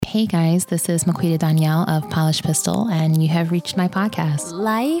Hey guys, this is Maquita Danielle of Polished Pistol, and you have reached my podcast,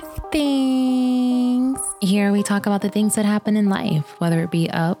 Life Things. Here we talk about the things that happen in life, whether it be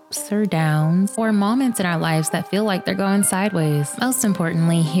ups or downs, or moments in our lives that feel like they're going sideways. Most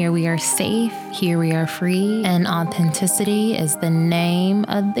importantly, here we are safe, here we are free, and authenticity is the name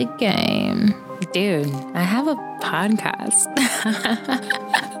of the game. Dude, I have a podcast.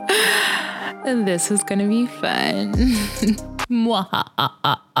 And this is gonna be fun.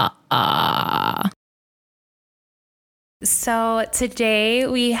 So today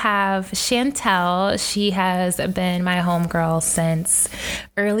we have Chantal. She has been my homegirl since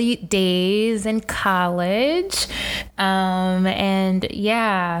early days in college.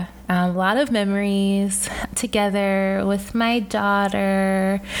 A lot of memories together with my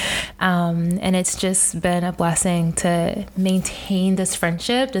daughter. And it's just been a blessing to maintain this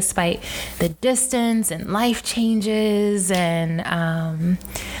friendship despite the distance and life changes and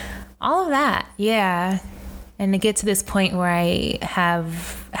all of that. Yeah. And to get to this point where I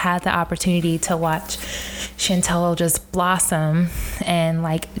have had the opportunity to watch Chantal just blossom and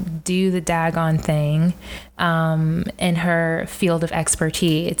like do the daggone thing in her field of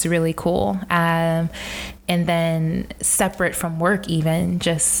expertise. It's really cool. And then separate from work, even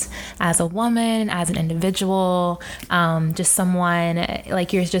just as a woman, as an individual, just someone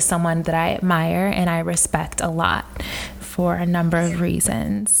like you're just someone that I admire and I respect a lot for a number of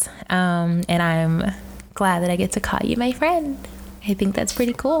reasons. And I'm glad that I get to call you my friend. I think that's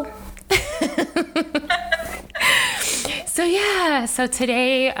pretty cool. So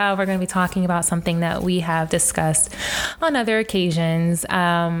today we're going to be talking about something that we have discussed on other occasions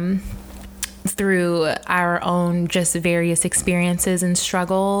through our own just various experiences and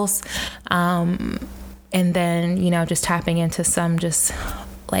struggles. And then, just tapping into some just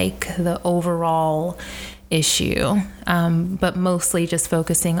like the overall issue, but mostly just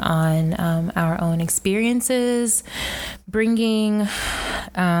focusing on our own experiences, bringing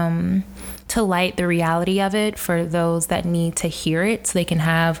to light the reality of it for those that need to hear it so they can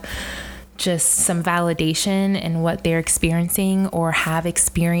have just some validation in what they're experiencing or have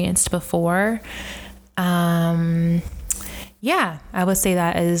experienced before. I would say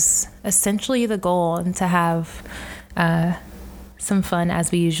that is essentially the goal, and to have some fun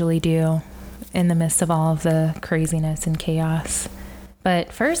as we usually do in the midst of all of the craziness and chaos.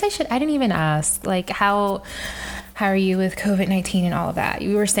 But first I didn't even ask, like, how are you with COVID-19 and all of that?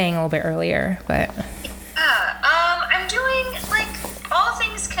 You were saying a little bit earlier, but. I'm doing, like, all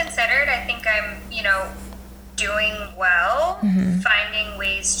things considered, I think I'm, doing well, finding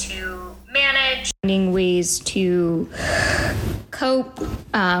ways to manage, finding ways to cope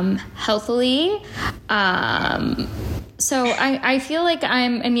healthily. So I feel like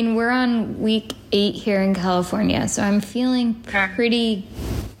we're on week 8 here in California, so I'm feeling pretty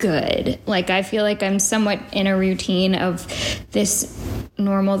good. Like, I feel like I'm somewhat in a routine of this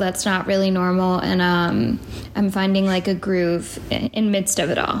normal that's not really normal, and I'm finding like a groove in midst of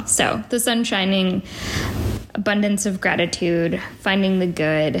it all. So the sun shining, abundance of gratitude, finding the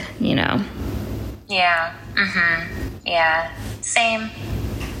good, Yeah. Yeah. Same.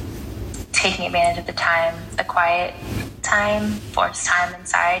 Taking advantage of the time, the quiet time, forced time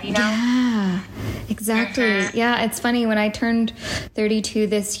inside, Yeah, exactly. Yeah, it's funny. When I turned 32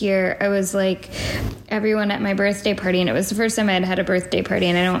 this year, I was like everyone at my birthday party, and it was the first time I had a birthday party,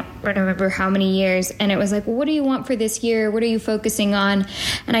 and I don't remember how many years, and it was like, well, what do you want for this year? What are you focusing on?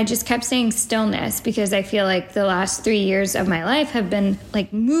 And I just kept saying stillness, because I feel like the last 3 years of my life have been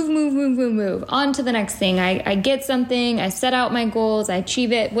like move on to the next thing. I get something, I set out my goals, I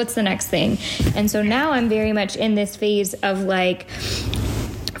achieve it, what's the next thing? And so now I'm very much in this phase of like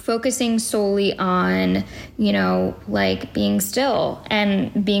focusing solely on, like being still,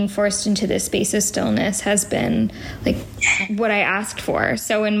 and being forced into this space of stillness has been like what I asked for.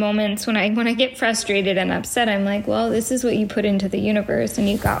 So in moments when I get frustrated and upset, I'm like, well, this is what you put into the universe and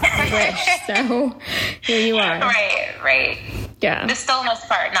you got what you wish. So here you are. Right. Yeah. The stillness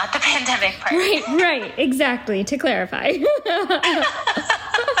part, not the pandemic part. Right. Exactly. To clarify.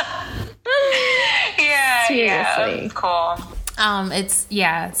 Seriously. Cool. It's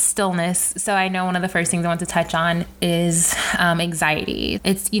stillness. So I know one of the first things I want to touch on is anxiety.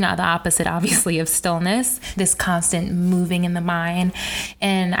 It's, the opposite, obviously, of stillness, this constant moving in the mind.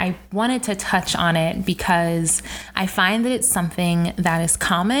 And I wanted to touch on it because I find that it's something that is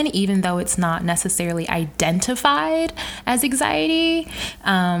common, even though it's not necessarily identified as anxiety.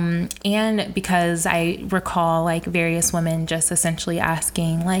 And because I recall like various women just essentially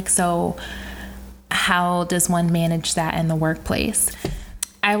asking like, so how does one manage that in the workplace?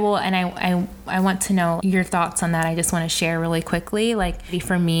 I I will, and I want to know your thoughts on that. I just want to share really quickly. Like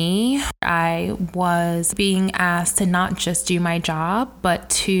for me, I was being asked to not just do my job, but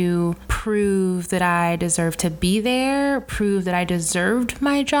to prove that I deserved to be there, prove that I deserved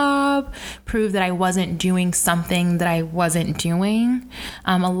my job, prove that I wasn't doing something that I wasn't doing.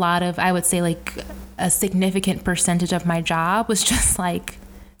 I would say like a significant percentage of my job was just like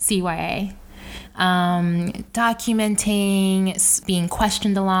CYA. Documenting, being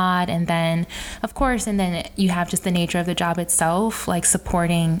questioned a lot, and then you have just the nature of the job itself, like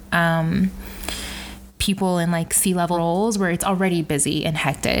supporting people in like C-level roles where it's already busy and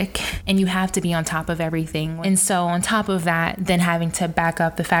hectic and you have to be on top of everything. And so on top of that, then having to back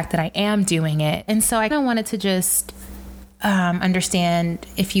up the fact that I am doing it. And so I kind of wanted to just understand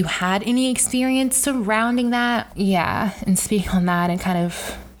if you had any experience surrounding that. Yeah. And speak on that and kind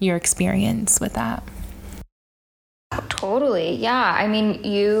of your experience with that. Totally. Yeah. I mean,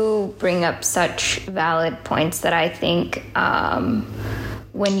 you bring up such valid points that I think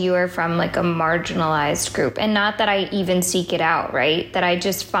when you are from like a marginalized group, and not that I even seek it out, right? That I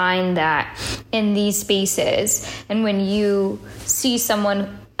just find that in these spaces, and when you see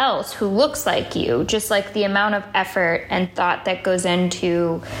someone else who looks like you, just like the amount of effort and thought that goes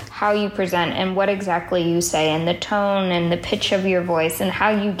into how you present and what exactly you say and the tone and the pitch of your voice and how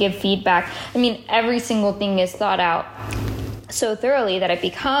you give feedback. I mean, every single thing is thought out so thoroughly that it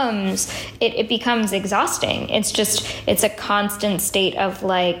becomes exhausting. It's a constant state of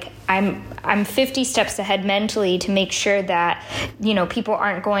like, I'm 50 steps ahead mentally to make sure that, people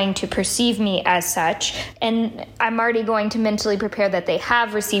aren't going to perceive me as such. And I'm already going to mentally prepare that they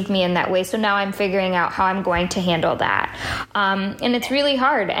have received me in that way. So now I'm figuring out how I'm going to handle that. And it's really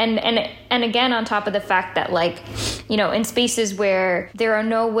hard. And again, on top of the fact that like, in spaces where there are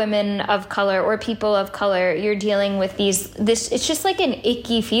no women of color or people of color, you're dealing with it's just like an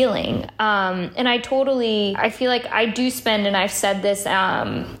icky feeling. And I feel like I do spend, and I've said this,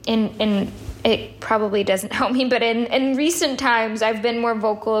 in it probably doesn't help me, but in recent times, I've been more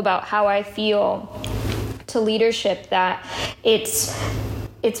vocal about how I feel to leadership, that it's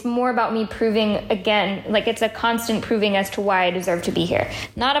more about me proving, again, like it's a constant proving as to why I deserve to be here.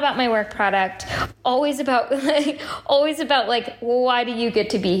 Not about my work product, always about like, well, why do you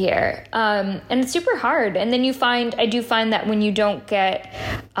get to be here? And it's super hard. And then I do find that when you don't get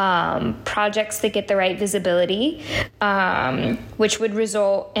projects that get the right visibility, which would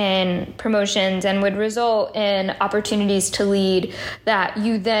result in promotions and would result in opportunities to lead, that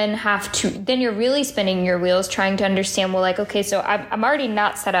you then you're really spinning your wheels trying to understand, well, like, okay, so I'm already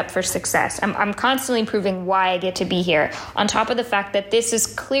not set up for success. I'm constantly proving why I get to be here, on top of the fact that this is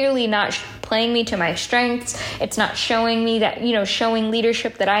clearly not playing me to my strengths. It's not showing me that, showing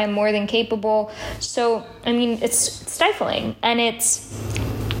leadership that I am more than capable. So, I mean, it's stifling and it's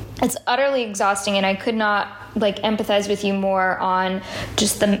utterly exhausting, and I could not like empathize with you more on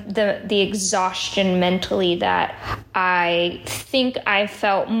just the exhaustion mentally that I think I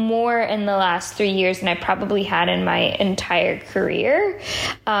felt more in the last 3 years than I probably had in my entire career.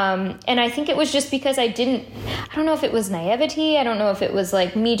 And I think it was just because I don't know if it was naivety. I don't know if it was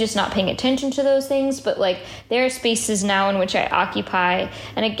like me just not paying attention to those things, but like there are spaces now in which I occupy.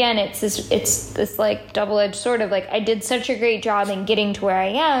 And again, it's this like double-edged sword of like, I did such a great job in getting to where I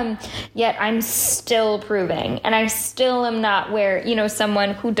am, yet I'm still proving. And I still am not where,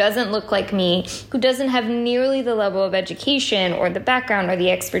 someone who doesn't look like me, who doesn't have nearly the level of education or the background or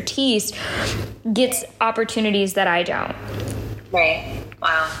the expertise, gets opportunities that I don't. Right.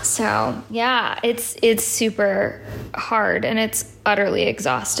 Wow. So, yeah, it's super hard and it's utterly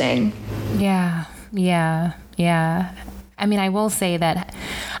exhausting. Yeah. I mean, I will say that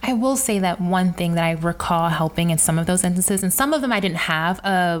one thing that I recall helping in some of those instances, and some of them I didn't have,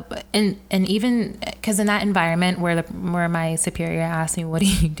 and even because in that environment where my superior asked me, "What do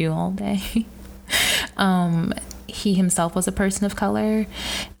you do all day?" He himself was a person of color,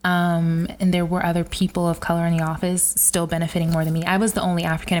 and there were other people of color in the office still benefiting more than me. I was the only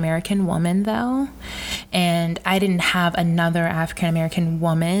African American woman though, and I didn't have another African American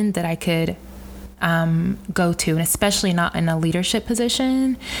woman that I could go to, and especially not in a leadership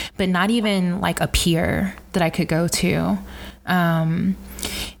position, but not even like a peer that I could go to.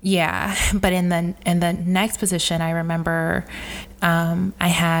 But in the next position, I remember I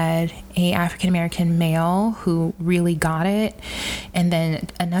had a African American male who really got it, and then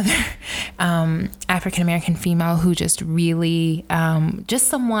another African American female who just really just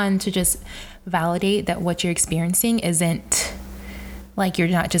someone to just validate that what you're experiencing isn't like you're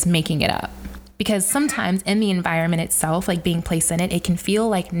not just making it up. Because sometimes in the environment itself, like being placed in it, it can feel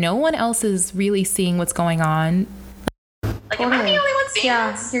like no one else is really seeing what's going on. Like Totally. am I the only one seeing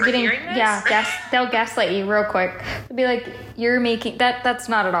this? You're getting, hearing this? they'll gaslight you real quick. They'll be like, you're making, that's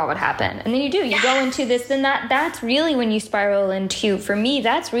not at all what happened. And then you go into this, then that's really when you spiral into, for me,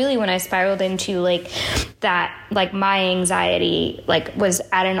 that's really when I spiraled into like that, like my anxiety, like was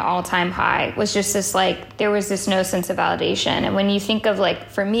at an all-time high, was just this, like, there was this no sense of validation. And when you think of, like,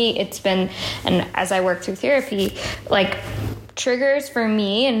 for me, it's been, and as I work through therapy, like, triggers for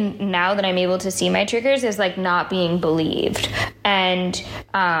me, and now that I'm able to see my triggers, is like not being believed. And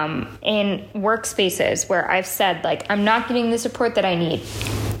in workspaces where I've said, like, I'm not getting the support that I need.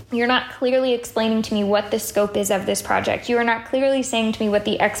 You're not clearly explaining to me what the scope is of this project. You are not clearly saying to me what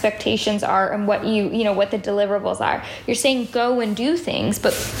the expectations are and what what the deliverables are. You're saying go and do things,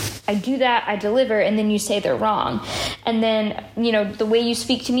 but I do that, I deliver, and then you say they're wrong. And then, the way you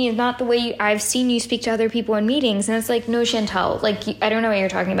speak to me is not the way I've seen you speak to other people in meetings. And it's like, no, Chantal, like, I don't know what you're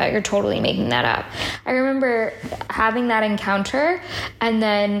talking about. You're totally making that up. I remember having that encounter and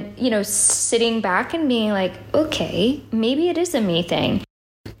then, sitting back and being like, okay, maybe it is a me thing.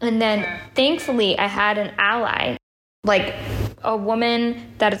 And then thankfully I had an ally, like a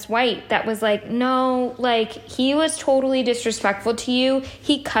woman that is white, that was like, no, like, he was totally disrespectful to you.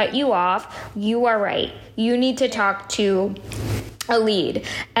 He cut you off. You are right. You need to talk to a lead.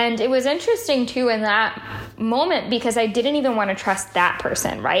 And it was interesting too in that moment, because I didn't even want to trust that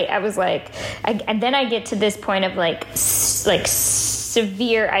person, right? I was like, and then I get to this point of like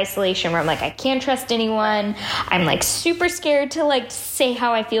severe isolation where I'm like, I can't trust anyone. I'm like super scared to like say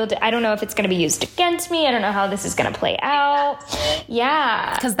how I feel. I don't know if it's going to be used against me. I don't know how this is going to play out.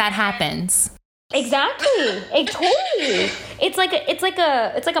 Yeah. Because that happens. Exactly. Totally. It's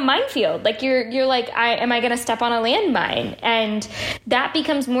like a minefield. Like you're like, am I going to step on a landmine? And that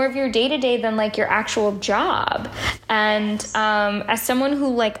becomes more of your day-to-day than like your actual job. And as someone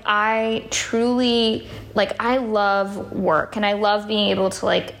who, like, I truly, like, I love work and I love being able to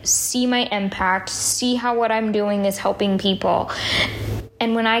like see my impact, see how what I'm doing is helping people.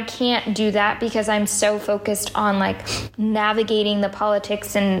 And when I can't do that because I'm so focused on like navigating the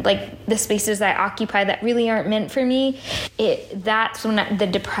politics and like the spaces I occupy that really aren't meant for me, that's when the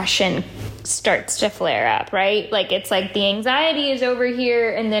depression starts to flare up, right? Like, it's like the anxiety is over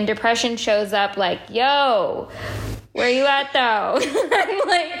here and then depression shows up like, yo, where you at though? I'm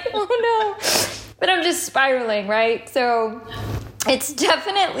like, oh no. But I'm just spiraling, right? So it's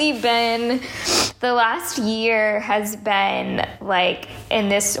definitely been, the last year has been like in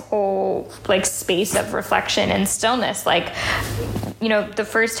this whole like space of reflection and stillness. Like, the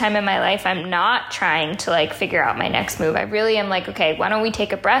first time in my life, I'm not trying to like figure out my next move. I really am like, okay, why don't we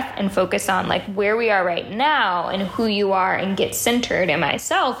take a breath and focus on like where we are right now and who you are, and get centered in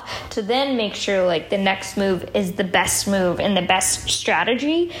myself to then make sure like the next move is the best move and the best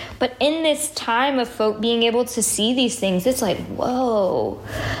strategy. But in this time of being able to see these things, it's like, whoa,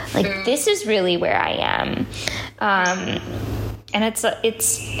 like this is really where I am. And I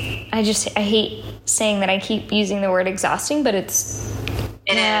hate saying that I keep using the word exhausting, but it is.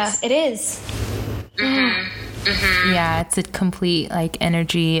 Mm-hmm. Mm-hmm. Yeah, it's a complete like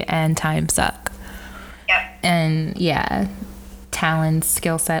energy and time suck. Yep. And talent,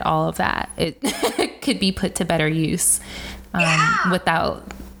 skill set, all of that, it could be put to better use without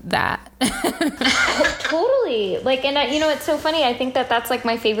that. Totally. Like, and it's so funny. I think that's like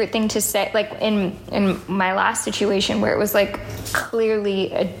my favorite thing to say, like in my last situation where it was like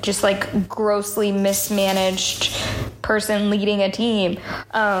clearly just like grossly mismanaged person leading a team.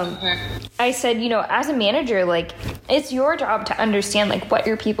 I said, as a manager, like, it's your job to understand like what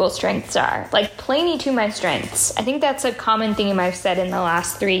your people's strengths are. Like, play me to my strengths. I think that's a common theme I've said in the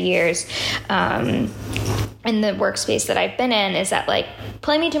last 3 years. In the workspace that I've been in, is that like,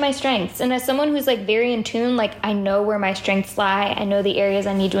 play me to my strengths. And as someone who's like very in tune, like, I know where my strengths lie. I know the areas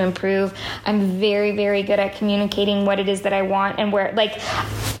I need to improve. I'm very, very good at communicating what it is that I want, and where, like,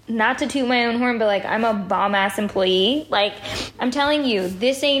 not to toot my own horn, but like, I'm a bomb ass employee. Like, I'm telling you,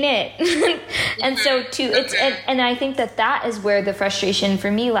 this ain't it. And so and I think that is where the frustration for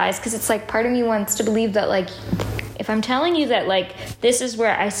me lies. 'Cause it's like, part of me wants to believe that like, if I'm telling you that, like, this is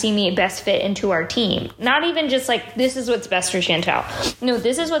where I see me best fit into our team, not even just like, this is what's best for Chantal. No,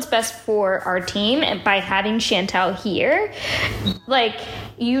 this is what's best for our team. And by having Chantal here, like,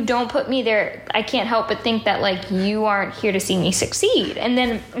 you don't put me there. I can't help but think that like, you aren't here to see me succeed. And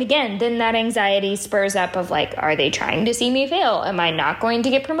then again, that anxiety spurs up of like, are they trying to see me fail? Am I not going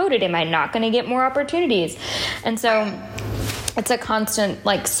to get promoted? Am I not going to get more opportunities? And so it's a constant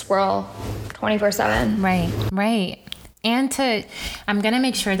like swirl 24/7. Right. And I'm going to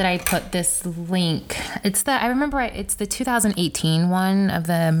make sure that I put this link. It's the 2018 one of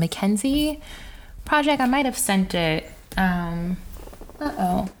the McKinsey project. I might have sent it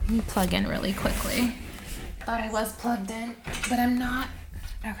Let me plug in really quickly. Thought I was plugged in, but I'm not.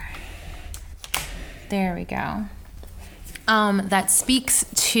 Okay. There we go. That speaks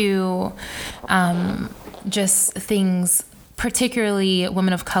to just things, particularly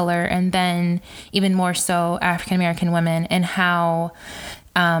women of color, and then even more so African American women, and how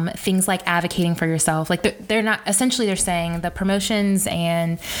things like advocating for yourself, like they're not, essentially they're saying the promotions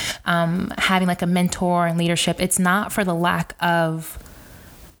and having like a mentor and leadership, it's not for the lack of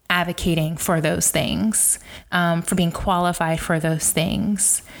advocating for those things, for being qualified for those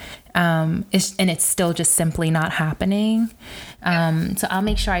things. And it's still just simply not happening. So I'll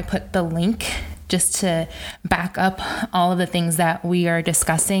make sure I put the link just to back up all of the things that we are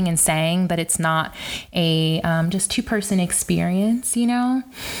discussing and saying, that it's not a just two-person experience, you know?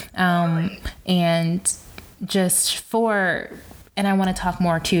 And just and I want to talk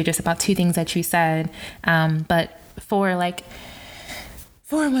more too, just about two things that you said, but for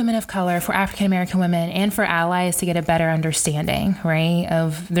women of color, for African American women, and for allies to get a better understanding, right,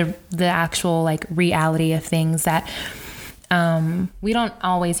 of the actual like reality of things that we don't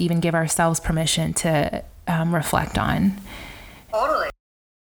always even give ourselves permission to reflect on. Totally.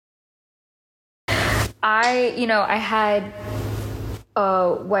 I had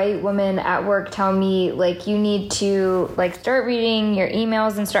a white woman at work tell me, like, you need to like start reading your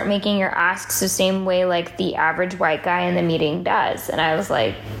emails and start making your asks the same way like the average white guy in the meeting does. And I was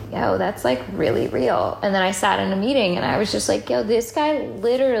like, yo, that's like really real. And then I sat in a meeting and I was just like, yo, this guy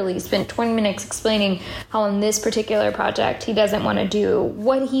literally spent 20 minutes explaining how on this particular project he doesn't want to do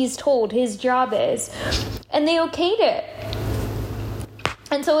what he's told his job is, and they okayed it.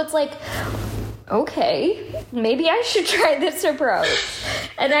 And so it's like, okay, maybe I should try this approach.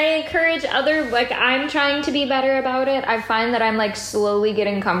 And I encourage I'm trying to be better about it. I find that I'm like slowly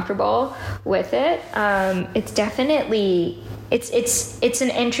getting comfortable with it. It's definitely, it's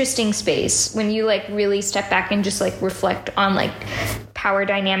an interesting space when you like really step back and just like reflect on like power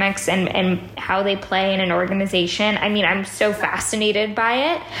dynamics and how they play in an organization. I mean, I'm so fascinated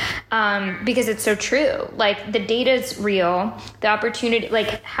by it because it's so true. Like the data's real, the opportunity,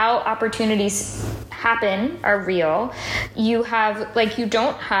 like how opportunities happen are real. You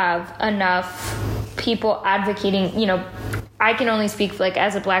don't have enough people advocating, I can only speak like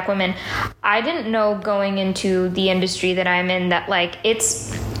as a Black woman. I didn't know going into the industry that I'm in that like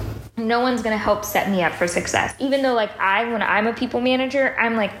no one's going to help set me up for success. Even though when I'm a people manager,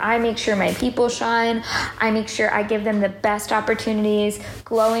 I'm like, I make sure my people shine. I make sure I give them the best opportunities,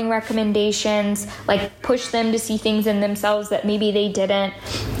 glowing recommendations, like push them to see things in themselves that maybe they didn't.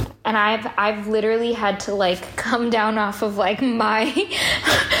 And I've literally had to like come down off of like my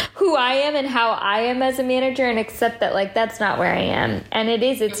who I am and how I am as a manager and accept that like that's not where I am. And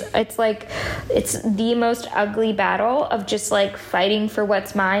it's like it's the most ugly battle of just like fighting for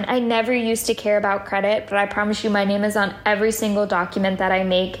what's mine. I never used to care about credit, but I promise you my name is on every single document that I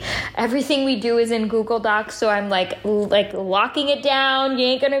make. Everything we do is in Google Docs, so I'm like locking it down. You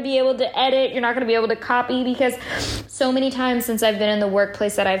ain't gonna be able to edit, you're not gonna be able to copy, because so many times since I've been in the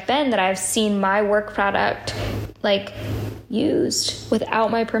workplace that I've been, that I've seen my work product like used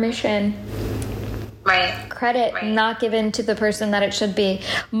without my permission. Right. Credit not given to the person that it should be.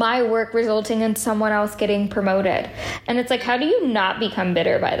 My work resulting in someone else getting promoted. And it's like, how do you not become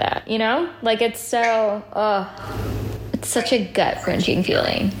bitter by that? Like it's so, it's such a gut-wrenching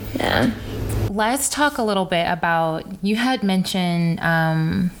feeling. Yeah. Let's talk a little bit about, you had mentioned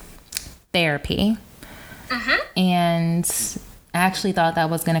therapy. And I actually thought that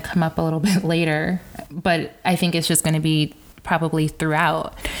was going to come up a little bit later, but I think it's just going to be probably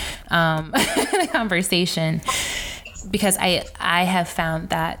throughout the conversation, because I have found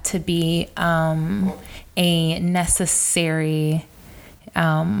that to be a necessary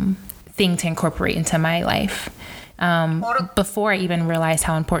thing to incorporate into my life. Before I even realized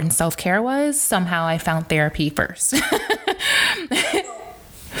how important self-care was, somehow I found therapy first.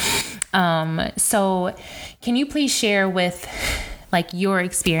 So can you please share with like your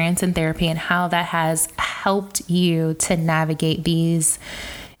experience in therapy and how that has helped you to navigate these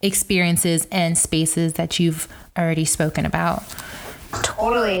experiences and spaces that you've already spoken about?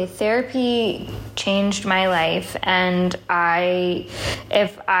 Totally. Therapy changed my life, and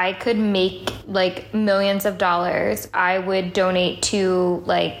if I could make like millions of dollars, I would donate to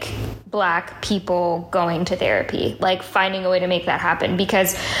like Black people going to therapy, like finding a way to make that happen,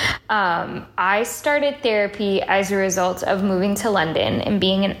 because I started therapy as a result of moving to London and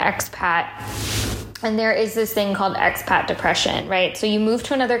being an expat And there is this thing called expat depression, right? So you move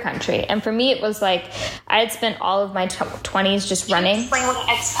to another country. And for me, it was like I had spent all of my 20s just running. Explain what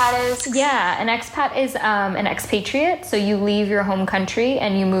an expat is. Yeah, an expat is an expatriate. So you leave your home country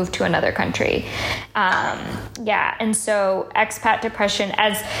and you move to another country. Yeah, and so expat depression,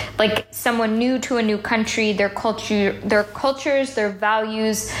 as like someone new to a new country, their cultures, their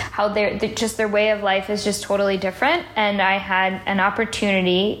values, how just their way of life is just totally different. And I had an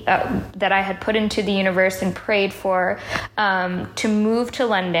opportunity that I had put into the universe and prayed for to move to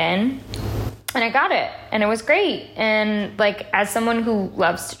London. And I got it, and it was great. And like, as someone who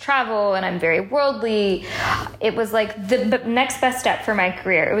loves to travel and I'm very worldly, it was like the next best step for my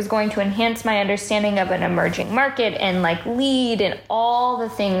career. It was going to enhance my understanding of an emerging market and like lead in all the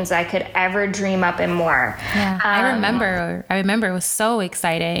things I could ever dream up and more. Yeah, I remember it was so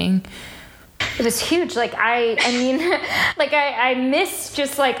exciting. It was huge. Like, I mean, like I miss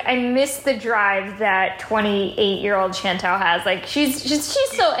the drive that 28-year-old Chantal has. Like, she's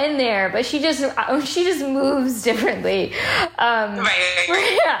still in there, but she just moves differently.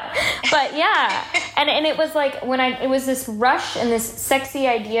 Right. Yeah. But yeah. And it was like it was this rush and this sexy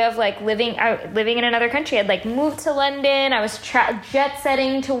idea of like living in another country. I'd like moved to London. I was jet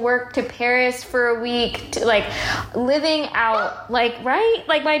setting to work to Paris for a week, to like living out like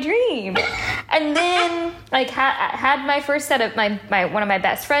my dream. And then like had my first set of my one of my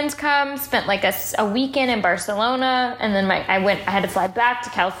best friends come, spent like a weekend in Barcelona, and then I had to fly back to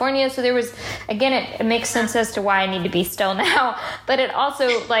California. So there was, again, it makes sense as to why I need to be still now, but it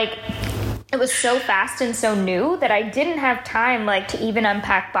also like, it was so fast and so new that I didn't have time like to even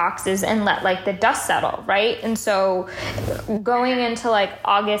unpack boxes and let like the dust settle, right? And so going into like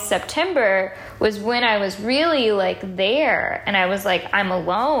August, September was when I was really like there, and I was like, I'm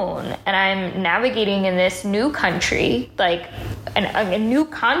alone and I'm navigating in this new country, like a new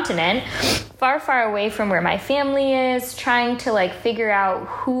continent, far, far away from where my family is, trying to like figure out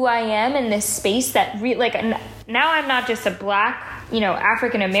who I am in this space that now I'm not just a Black,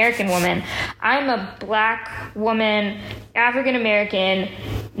 African American woman. I'm a Black woman, African American,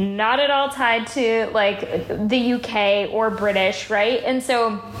 not at all tied to like the UK or British, right? And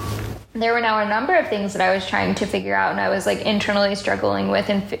so there were now a number of things that I was trying to figure out, and I was like internally struggling with,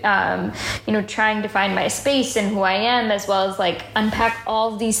 and trying to find my space and who I am, as well as like unpack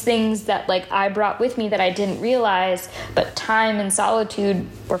all of these things that like I brought with me that I didn't realize, but time and solitude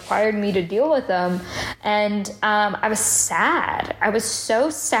required me to deal with them. And I was sad. I was so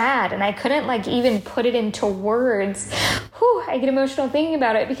sad, and I couldn't like even put it into words. Whew, I get emotional thinking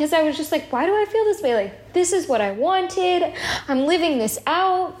about it, because I was just like, why do I feel this way? Like, this is what I wanted. I'm living this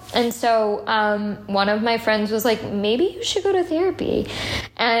out. And so one of my friends was like, maybe you should go to therapy.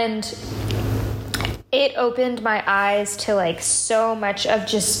 And it opened my eyes to like so much of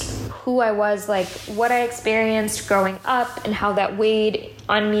just who I was, like what I experienced growing up and how that weighed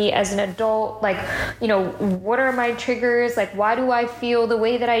on me as an adult. Like, what are my triggers? Like, why do I feel the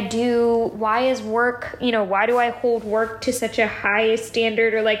way that I do? Why is work, why do I hold work to such a high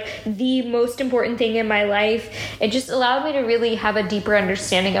standard, or like the most important thing in my life? It just allowed me to really have a deeper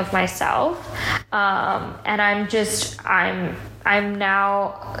understanding of myself. And I'm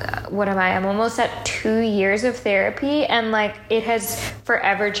now, what am I? I'm almost at 2 years of therapy, and like it has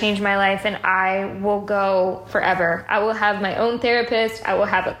forever changed my life, and I will go forever. I will have my own therapist. I will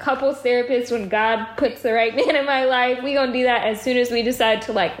have a couples therapist when God puts the right man in my life. We gonna do that as soon as we decide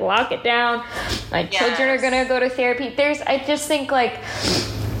to like lock it down. My children are gonna go to therapy. I just think like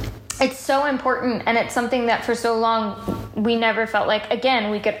it's so important, and it's something that for so long we never felt like, again,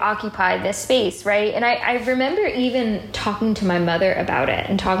 we could occupy this space, right? And I remember even talking to my mother about it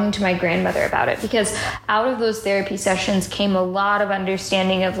and talking to my grandmother about it, because out of those therapy sessions came a lot of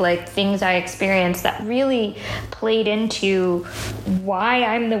understanding of like things I experienced that really played into why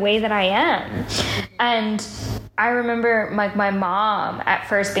I'm the way that I am. And I remember like my mom at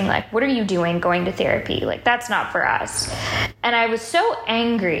first being like, what are you doing going to therapy? Like, that's not for us. And I was so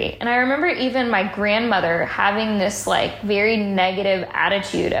angry. And I remember even my grandmother having this like very negative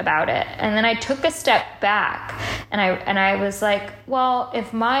attitude about it. And then I took a step back, and I was like, well,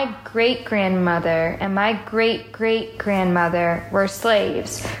 if my great grandmother and my great great grandmother were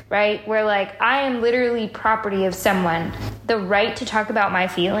slaves, right? Where like I am literally property of someone, the right to talk about my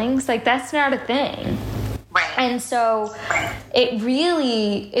feelings, like that's not a thing. Right. And so it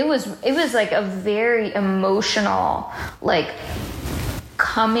was like a very emotional, like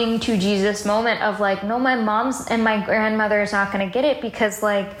coming to Jesus moment of like, no, my mom's and my grandmother is not going to get it, because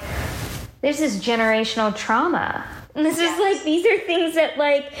like this is generational trauma. And this is like, these are things that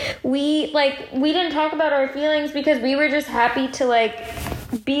we didn't talk about our feelings because we were just happy to like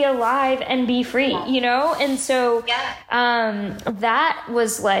be alive and be free, you know? And so that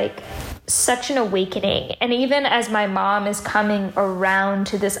was like such an awakening. And even as my mom is coming around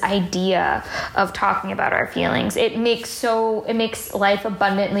to this idea of talking about our feelings, it makes life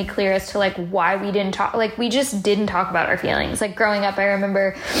abundantly clear as to like why we didn't talk, like we just didn't talk about our feelings. Like growing up, I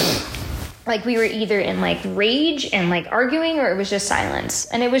remember like we were either in like rage and like arguing, or it was just silence.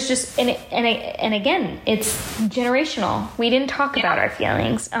 And it was just, and again, it's generational. We didn't talk about our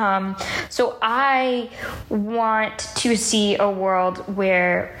feelings. So I want to see a world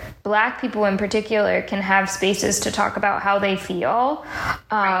where Black people in particular can have spaces to talk about how they feel.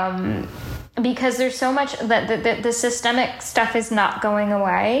 Because there's so much that the systemic stuff is not going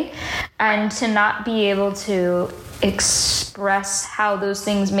away, and to not be able to express how those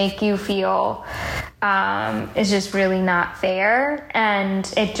things make you feel is just really not fair,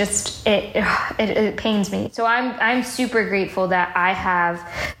 and it pains me. So I'm super grateful that I have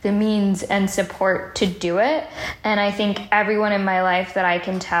the means and support to do it, and I think everyone in my life that I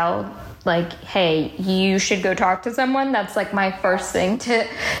can tell, like, hey, you should go talk to someone, that's like my first thing to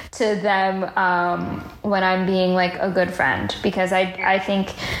them when I'm being like a good friend, because I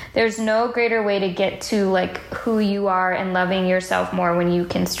think there's no greater way to get to like who you are and loving yourself more when you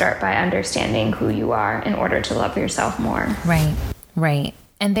can start by understanding who you are in order to love yourself more. Right.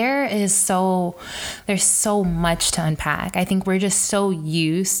 And there's so much to unpack. I think we're just so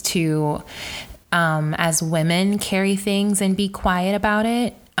used to, as women, carry things and be quiet about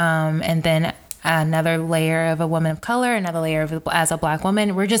it. And then another layer of a woman of color, another layer of as a Black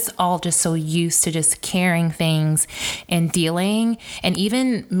woman, we're just all just so used to just carrying things and dealing, and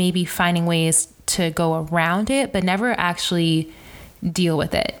even maybe finding ways to go around it, but never actually deal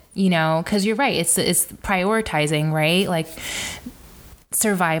with it, you know, because you're right. It's prioritizing, right? Like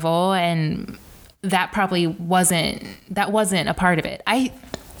survival. And that probably wasn't a part of it.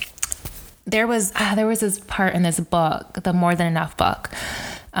 There was this part in this book, the More Than Enough book,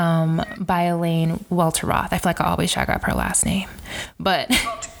 by Elaine Welteroth. I feel like I always check up her last name, but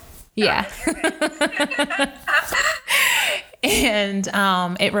yeah. And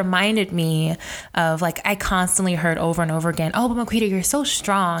it reminded me of, like, I constantly heard over and over again, oh, but Marquita, you're so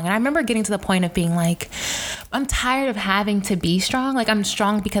strong. And I remember getting to the point of being like, I'm tired of having to be strong. Like, I'm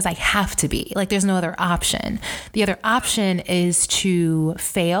strong because I have to be. Like, there's no other option. The other option is to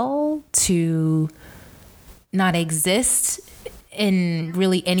fail, to not exist in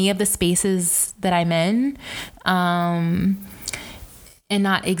really any of the spaces that I'm in, and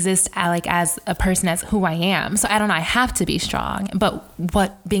not exist as a person, as who I am. So I don't know, I have to be strong. But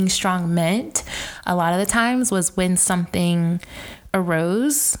what being strong meant a lot of the times was when something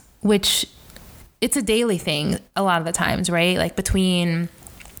arose, which it's a daily thing a lot of the times, right? Like between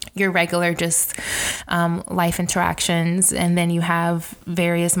your regular just life interactions, and then you have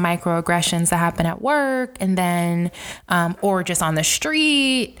various microaggressions that happen at work, and then or just on the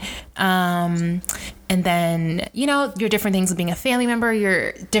street, and then, you know, your different things of being a family member,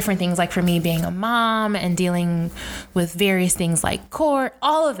 your different things, like for me being a mom and dealing with various things like court,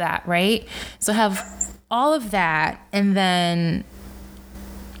 all of that, right? So have all of that, and then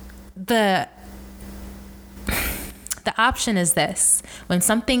the option is this: when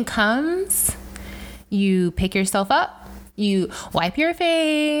something comes, you pick yourself up, you wipe your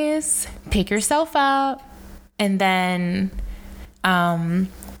face, pick yourself up, and then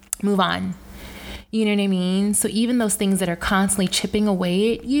move on. You know what I mean? So even those things that are constantly chipping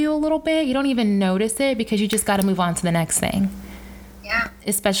away at you a little bit, you don't even notice it because you just got to move on to the next thing. Yeah.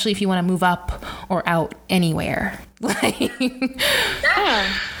 Especially if you want to move up or out anywhere. Like,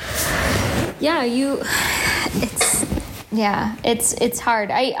 it's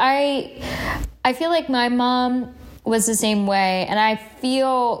hard. I feel like my mom was the same way, and I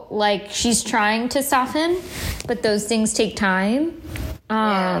feel like she's trying to soften, but those things take time.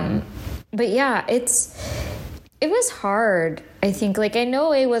 But yeah, it was hard. I think, like, I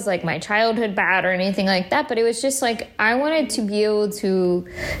know it was like my childhood bad or anything like that, but it was just like, I wanted to be able to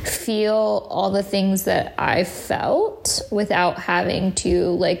feel all the things that I felt without having to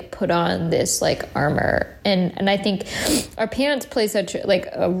like put on this like armor. And I think our parents play such like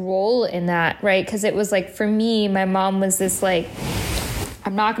a role in that, right? Because it was like, for me, my mom was this like,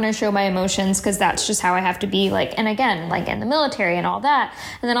 I'm not going to show my emotions because that's just how I have to be, like, and again, like in the military and all that.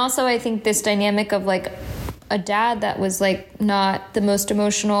 And then also I think this dynamic of like a dad that was like not the most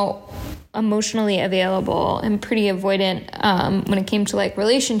emotionally available and pretty avoidant when it came to like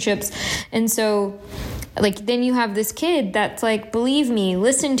relationships. And so like, then you have this kid that's like, believe me,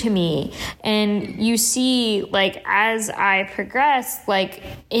 listen to me. And you see, like, as I progress, like,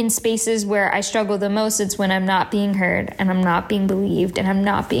 in spaces where I struggle the most, it's when I'm not being heard and I'm not being believed and I'm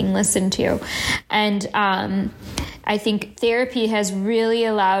not being listened to. And I think therapy has really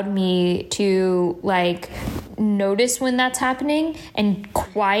allowed me to, like, notice when that's happening and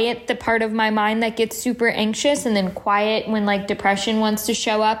quiet the part of my mind that gets super anxious, and then quiet when, like, depression wants to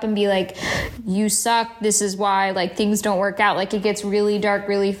show up and be like, you suck, this is why, like, things don't work out. Like, it gets really dark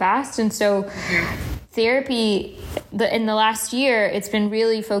really fast. And so therapy, in the last year, it's been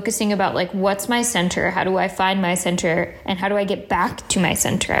really focusing about, like, what's my center? How do I find my center? And how do I get back to my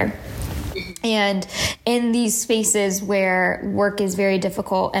center? And in these spaces where work is very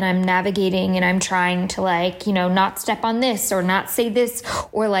difficult and I'm navigating and I'm trying to, like, you know, not step on this or not say this,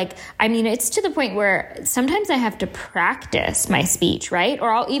 or, like, I mean, it's to the point where sometimes I have to practice my speech, right?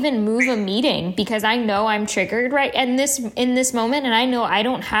 Or I'll even move a meeting because I know I'm triggered, right? And in this moment, and I know I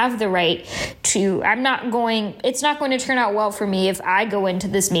don't have the right to, it's not going to turn out well for me if I go into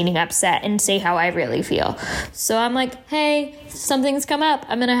this meeting upset and say how I really feel. So I'm like, hey, something's come up.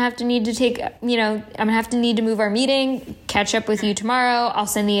 I'm going to have to need to move our meeting, catch up with you tomorrow. I'll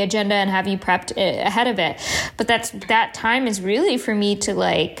send the agenda and have you prepped ahead of it. But that time is really for me to,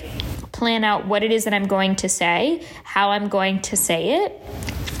 like, plan out what it is that I'm going to say, how I'm going to say it.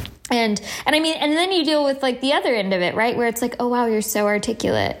 And I mean, and then you deal with, like, the other end of it, right? Where it's like, oh, wow, you're so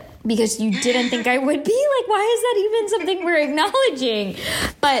articulate, because you didn't think I would be. Like, why is that even something we're acknowledging?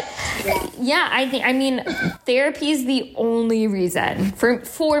 But yeah, I mean, therapy is the only reason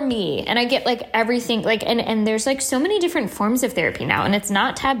for me. And I get, like, everything, like, and there's, like, so many different forms of therapy now, and it's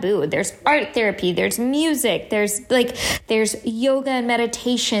not taboo. There's art therapy, there's music, there's yoga and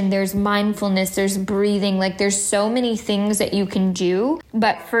meditation, there's mindfulness, there's breathing. Like, there's so many things that you can do.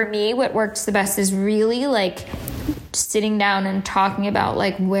 But for me, what works the best is really, like, sitting down and talking about,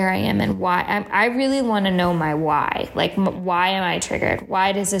 like, where I am and why. I really want to know my why. Like, why am I triggered?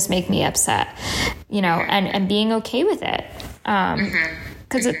 Why does this make me upset? You know, and being okay with it.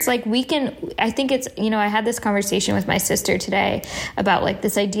 Because it's like I had this conversation with my sister today about, like,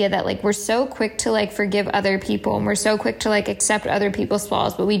 this idea that, like, we're so quick to, like, forgive other people and we're so quick to, like, accept other people's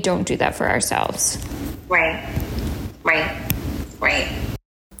flaws, but we don't do that for ourselves. Right.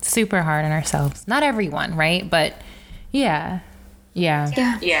 Super hard on ourselves. Not everyone, right? But yeah.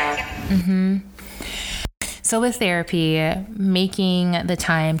 Mm-hmm. So with therapy, making the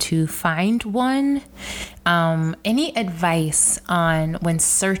time to find one, any advice on when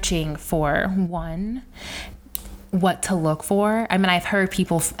searching for one, what to look for? I mean, I've heard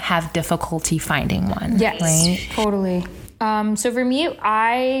people have difficulty finding one. Yes, right? Totally. So for me,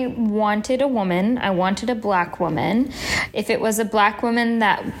 I wanted a woman. I wanted a Black woman. If it was a Black woman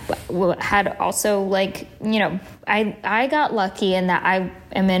that had also, like, you know, I got lucky in that I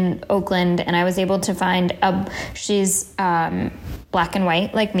am in Oakland and I was able to find she's Black and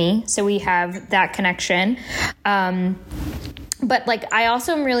white like me. So we have that connection. But, like, I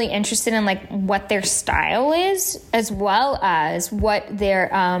also am really interested in, like, what their style is, as well as what their,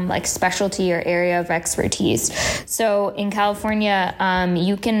 like, specialty or area of expertise. So in California,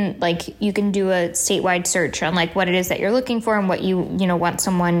 you can do a statewide search on, like, what it is that you're looking for and what you want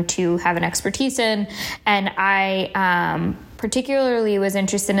someone to have an expertise in. And I particularly was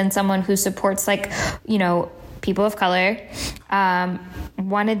interested in someone who supports, like, you know, people of color,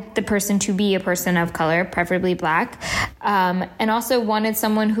 wanted the person to be a person of color, preferably Black, and also wanted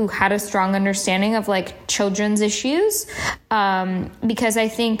someone who had a strong understanding of, like, children's issues, because I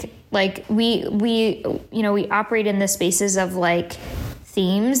think, like, we operate in the spaces of, like,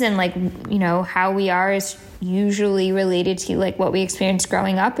 themes, and, like, you know, how we are is usually related to, like, what we experienced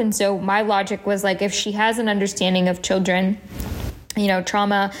growing up. And so my logic was, like, if she has an understanding of children, you know,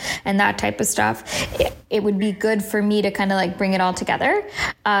 trauma and that type of stuff, it would be good for me to kind of, like, bring it all together.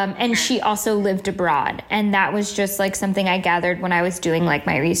 And she also lived abroad. And that was just, like, something I gathered when I was doing, like,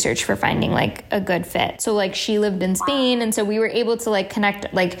 my research for finding, like, a good fit. So, like, she lived in Spain. And so we were able to, like,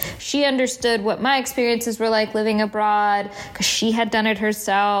 connect, like, she understood what my experiences were like living abroad because she had done it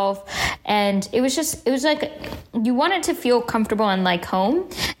herself. And it was like, you wanted to feel comfortable and like home.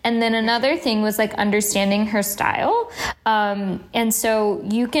 And then another thing was, like, understanding her style. And so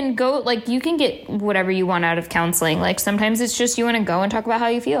you can get whatever you want out of counseling. Like, sometimes it's just you want to go and talk about how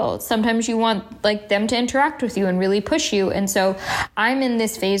you feel. Sometimes you want, like, them to interact with you and really push you. And so I'm in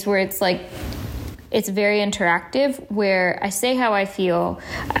this phase where it's, like, it's very interactive, where I say how I feel.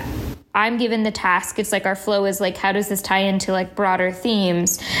 I'm given the task. It's like our flow is, like, how does this tie into, like, broader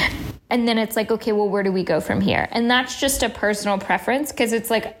themes? And then it's like, okay, well, where do we go from here? And that's just a personal preference, because it's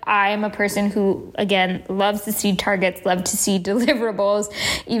like, I am a person who, again, loves to see targets, love to see deliverables,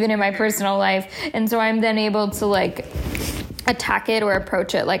 even in my personal life. And so I'm then able to like attack it or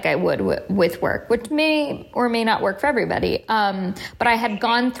approach it like I would with work, which may or may not work for everybody. But I had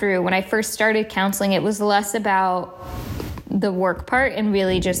gone through, when I first started counseling, it was less about the work part and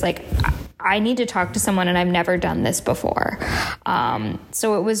really just like, I need to talk to someone and I've never done this before.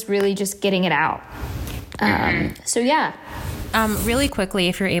 So it was really just getting it out. So yeah. Really quickly,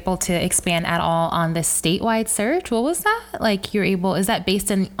 if you're able to expand at all on this statewide search, what was that? Like is that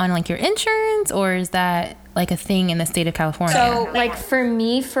based on like your insurance, or is that like a thing in the state of California? So like for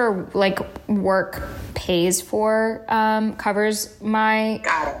me, for like work pays for, covers my,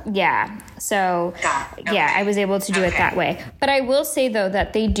 yeah. So yeah, I was able to do it that way. But I will say though,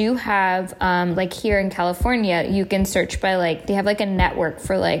 that they do have, like here in California, you can search by like, they have like a network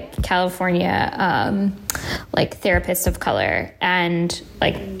for like California, like therapists of color, and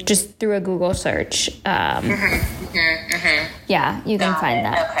like just through a Google search, yeah, you can find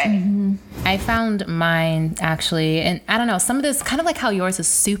that. Okay. Mm-hmm. I found mine actually, and I don't know, some of this kind of like how yours is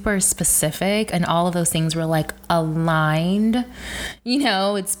super specific and all of those things were like aligned,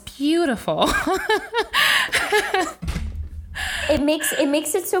 it's beautiful. It makes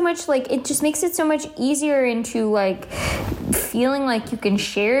it so much like, it just makes it so much easier into like feeling like you can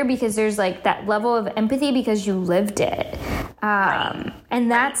share, because there's like that level of empathy because you lived it.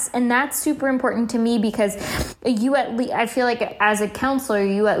 And that's super important to me, because I feel like as a counselor,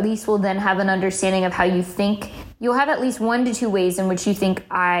 you at least will then have an understanding of how you think. You'll have at least 1 to 2 ways in which you think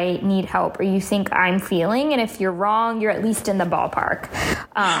I need help, or you think I'm feeling. And if you're wrong, you're at least in the ballpark,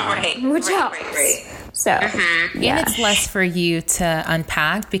 which helps. Right. So, yeah. And it's less for you to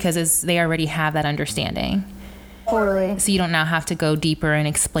unpack because they already have that understanding. Totally. So you don't now have to go deeper in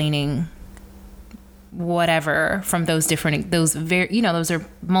explaining whatever from those are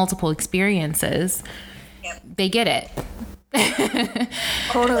multiple experiences. Yep. They get it.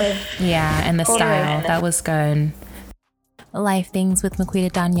 Totally. Yeah, and the style, that was good. Life Things with Maquita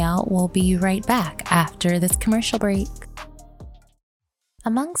Danielle will be right back after this commercial break.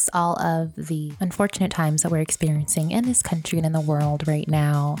 Amongst all of the unfortunate times that we're experiencing in this country and in the world right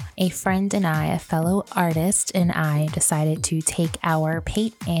now, a friend and I, a fellow artist and I, decided to take our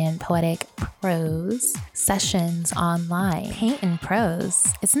paint and poetic prose sessions online. Paint and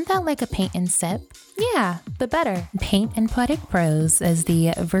prose, isn't that like a paint and sip? Yeah, but better. Paint and poetic prose is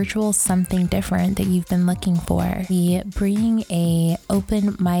the virtual something different that you've been looking for. We bring a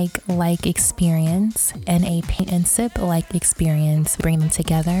open mic-like experience and a paint and sip-like experience, bring them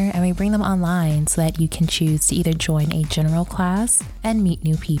together, and we bring them online so that you can choose to either join a general class and meet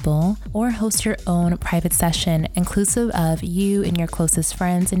new people, or host your own private session inclusive of you and your closest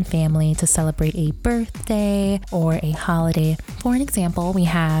friends and family to celebrate a birthday or a holiday. For an example, we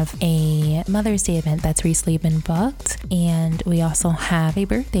have a Mother's Day event that's recently been booked, and we also have a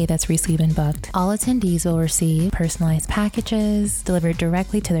birthday that's recently been booked. All attendees will receive personalized packages delivered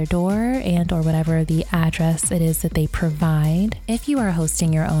directly to their door and or whatever the address it is that they provide. If you are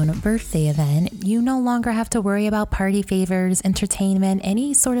hosting your own birthday event, you no longer have to worry about party favors, entertainment,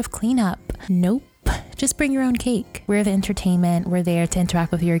 any sort of cleanup. Nope. Just bring your own cake. We're the entertainment. We're there to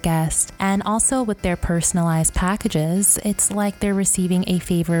interact with your guests. And also with their personalized packages, it's like they're receiving a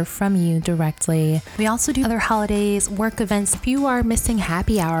favor from you directly. We also do other holidays, work events. If you are missing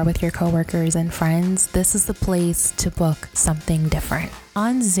happy hour with your coworkers and friends, this is the place to book something different.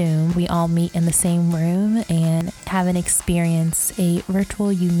 On Zoom, we all meet in the same room and have an experience, a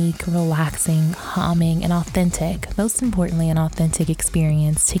virtual, unique, relaxing, calming, and authentic, most importantly, an authentic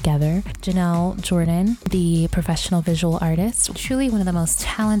experience together. Janelle Jordan, the professional visual artist, truly one of the most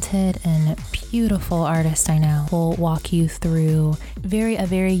talented and beautiful artists I know, will walk you through a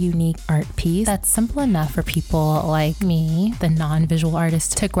very unique art piece that's simple enough for people like me, the non-visual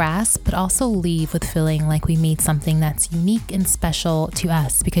artist, to grasp, but also leave with feeling like we made something that's unique and special to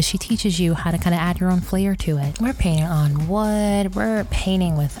us, because she teaches you how to kind of add your own flair to it. We're painting on wood, we're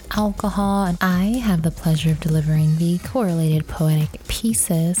painting with alcohol, and I have the pleasure of delivering the correlated poetic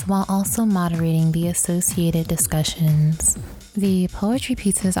pieces while also moderating the associated discussions. The poetry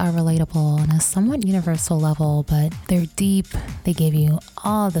pieces are relatable on a somewhat universal level, but they're deep. They give you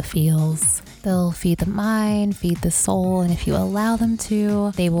all the feels. They'll feed the mind, feed the soul, and if you allow them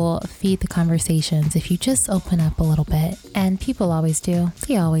to, they will feed the conversations if you just open up a little bit. And people always do.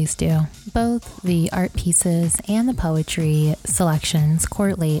 They always do. Both the art pieces and the poetry selections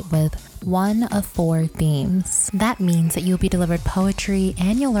correlate with one of 4 themes. That means that you'll be delivered poetry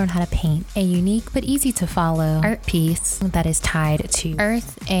and you'll learn how to paint a unique but easy to follow art piece that is tied to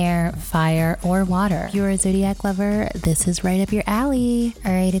earth, air, fire, or water. If you're a zodiac lover, this is right up your alley.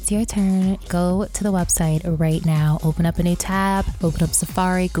 All right, it's your turn. Go to the website right now. Open up a new tab, open up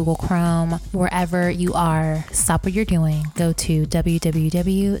Safari, Google Chrome, wherever you are. Stop what you're doing. Go to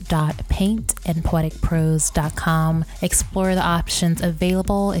www.paintandpoeticprose.com. Explore the options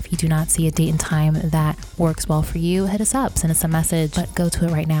available. If you do not see a date and time that works well for you, hit us up, send us a message, but go to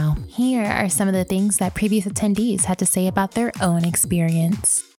it right now. Here are some of the things that previous attendees had to say about their own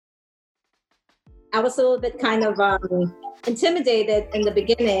experience. I was a little bit kind of intimidated in the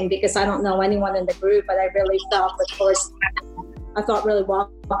beginning because I don't know anyone in the group, but I really felt, of course, I felt really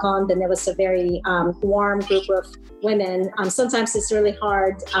welcomed, and it was a very warm group of women. Sometimes it's really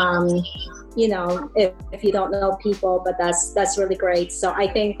hard, if you don't know people, but that's really great. So I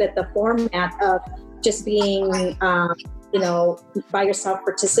think that the format of just being, by yourself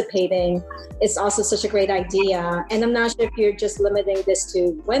participating is also such a great idea. And I'm not sure if you're just limiting this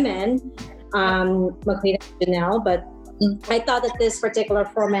to women, McQueen and Janelle, but I thought that this particular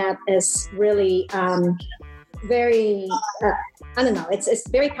format is really very, it's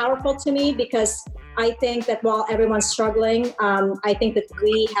very powerful to me, because I think that while everyone's struggling, I think that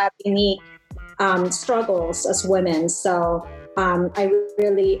we have unique struggles as women. So I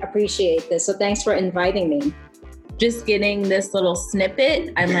really appreciate this. So thanks for inviting me. Just getting this little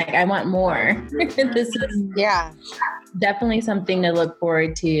snippet, I'm like, I want more. This is definitely something to look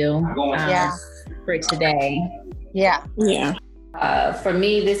forward to for today. Yeah. For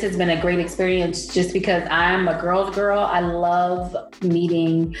me, this has been a great experience just because I'm a girl's girl. I love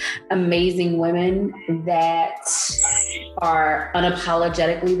meeting amazing women that are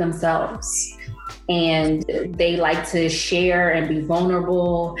unapologetically themselves. And they like to share and be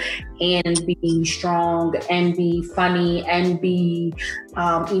vulnerable and be strong and be funny and be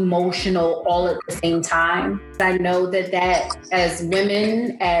emotional all at the same time. I know that as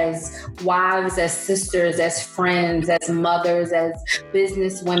women, as wives, as sisters, as friends, as mothers, as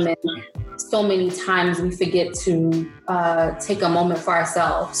business women, so many times we forget to take a moment for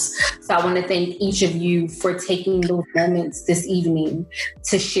ourselves. So I want to thank each of you for taking those moments this evening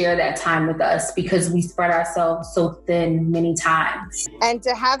to share that time with us, because we spread ourselves so thin many times. And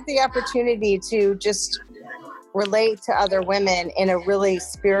to have the opportunity to just relate to other women in a really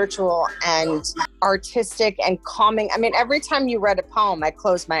spiritual and artistic and calming. I mean, every time you read a poem, I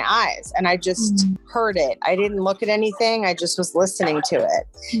closed my eyes and I just heard it. I didn't look at anything. I just was listening to it.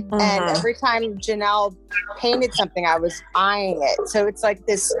 And every time Janelle painted something, I was eyeing it. So it's like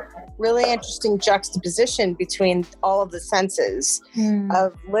this really interesting juxtaposition between all of the senses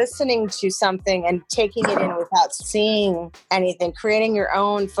of listening to something and taking it in without seeing anything, creating your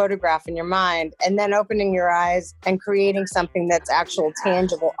own photograph in your mind, and then opening your eyes and creating something that's actual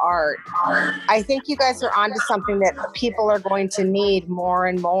tangible art. I think you guys are onto something that people are going to need more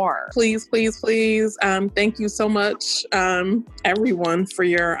and more. Please. Thank you so much, everyone, for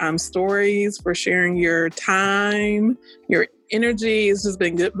your stories, for sharing your time, your energy. It's just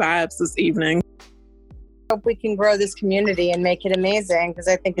been good vibes this evening. Hope we can grow this community and make it amazing, because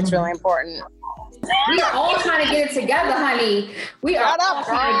I think it's really important. We are all trying to get it together, honey. We are all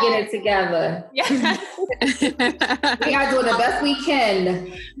trying to get it together. Yeah. We are doing the best we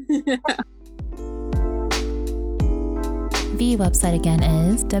can. The website again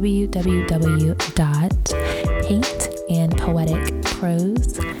is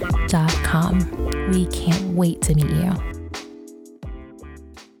www.paintandpoeticprose.com. We can't wait to meet you.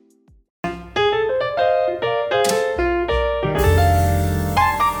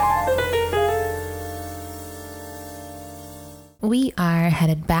 We are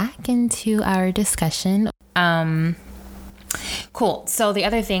headed back into our discussion. Cool. So the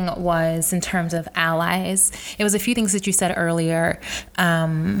other thing was in terms of allies. It was a few things that you said earlier.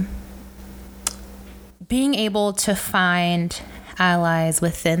 Being able to find allies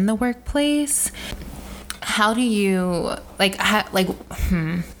within the workplace. How do you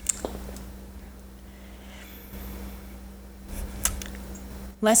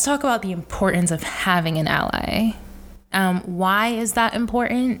Let's talk about the importance of having an ally. Why is that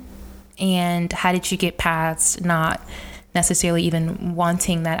important? And how did you get past not necessarily even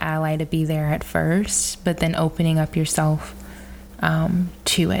wanting that ally to be there at first, but then opening up yourself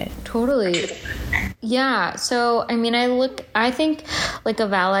to it? Totally. Yeah. So, I mean, I think like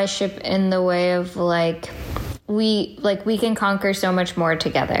of allyship in the way of like we can conquer so much more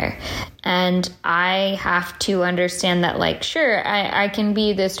together. And I have to understand that, like, sure, I can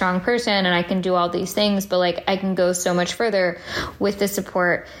be this strong person and I can do all these things, but like I can go so much further with the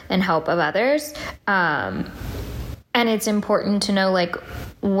support and help of others. And it's important to know, like,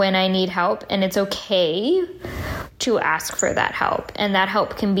 when I need help, and it's okay to ask for that help. And that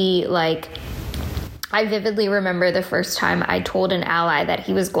help can be like, I vividly remember the first time I told an ally that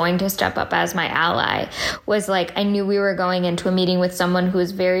he was going to step up as my ally was like, I knew we were going into a meeting with someone who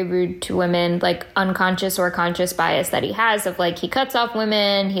is very rude to women, like unconscious or conscious bias that he has of like, he cuts off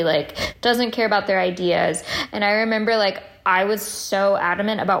women. He like doesn't care about their ideas. And I remember like, I was so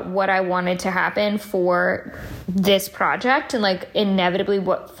adamant about what I wanted to happen for this project and like inevitably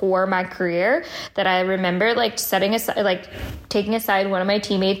what for my career, that I remember like setting aside, like taking aside one of my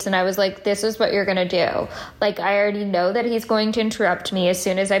teammates, and I was like, this is what you're going to do. Like, I already know that he's going to interrupt me as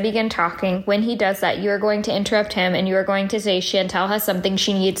soon as I begin talking. When he does that, you're going to interrupt him and you're going to say, Chantal has something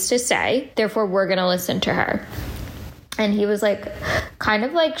she needs to say. Therefore, we're going to listen to her. And he was like, kind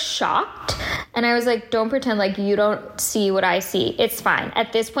of like shocked. And I was like, don't pretend like you don't see what I see. It's fine.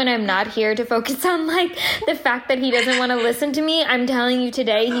 At this point, I'm not here to focus on like the fact that he doesn't want to listen to me. I'm telling you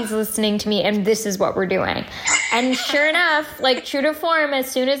today, he's listening to me and this is what we're doing. And sure enough, like true to form, as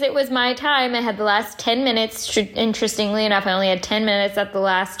soon as it was my time, I had the last 10 minutes. Interestingly enough, I only had 10 minutes at the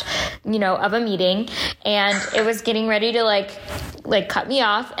last, of a meeting. And it was getting ready to like cut me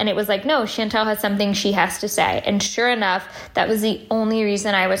off. And it was like, no, Chantal has something she has to say. And sure enough, that was the only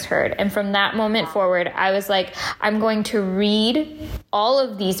reason I was heard. And from that moment forward, I was like, I'm going to read all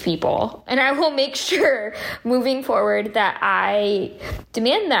of these people and I will make sure moving forward that I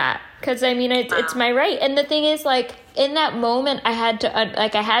demand that. Because I mean, it's my right. And the thing is, like, in that moment, I had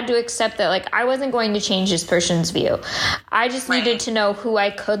to accept that, like, I wasn't going to change this person's view. I just needed to know who I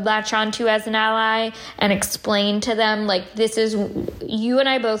could latch onto as an ally and explain to them, like, this is, you and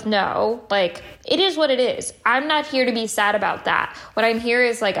I both know, like, it is what it is. I'm not here to be sad about that. What I'm here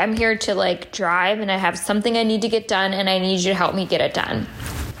is, like, I'm here to, like, drive, and I have something I need to get done, and I need you to help me get it done.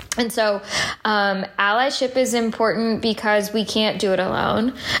 And so allyship is important because we can't do it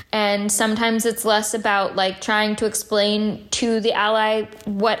alone. And sometimes it's less about like trying to explain to the ally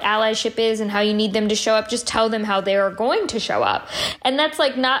what allyship is and how you need them to show up. Just tell them how they are going to show up. And that's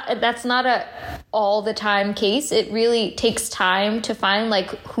not a all the time case. It really takes time to find like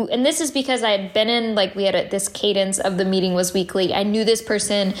who, and this is because I had been in, like, we had this cadence of the meeting was weekly. I knew this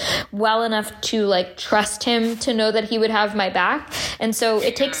person well enough to like trust him to know that he would have my back. And so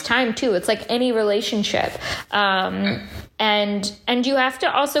it takes time too. It's like any relationship. And you have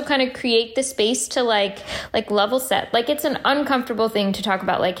to also kind of create the space to like level set. Like, it's an uncomfortable thing to talk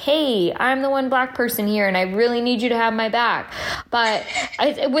about, like, hey, I'm the one Black person here and I really need you to have my back. But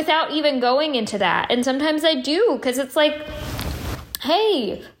without even going into that. And sometimes I do, because it's like,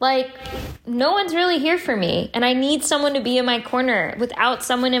 hey, like, no one's really here for me and I need someone to be in my corner. Without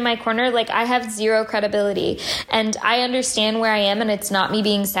someone in my corner, like, I have zero credibility. And I understand where I am, and it's not me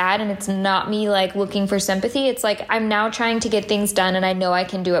being sad and it's not me like looking for sympathy. It's like, I'm now trying to get things done and I know I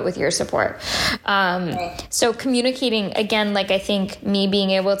can do it with your support. So communicating, again, like, I think me being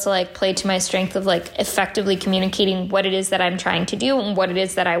able to like play to my strength of like effectively communicating what it is that I'm trying to do and what it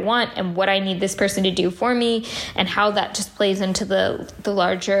is that I want and what I need this person to do for me, and how that just plays into the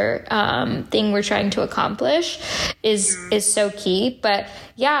larger thing we're trying to accomplish is so key. But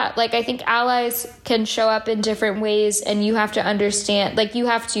yeah, like, I think allies can show up in different ways, and you have to understand, like, you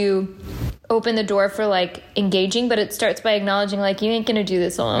have to open the door for like engaging, but it starts by acknowledging like, you ain't gonna do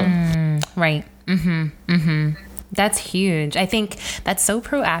this alone. Right. That's huge. I think that's so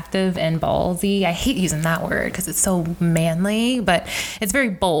proactive and ballsy. I hate using that word because it's so manly, but it's very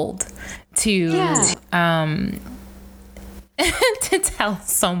bold to to tell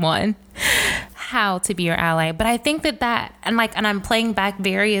someone how to be your ally. But I think that and I'm playing back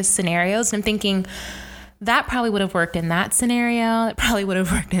various scenarios and I'm thinking that probably would have worked in that scenario. It probably would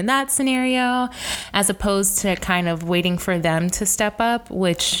have worked in that scenario, as opposed to kind of waiting for them to step up,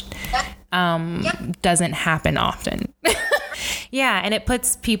 which doesn't happen often. Yeah. And it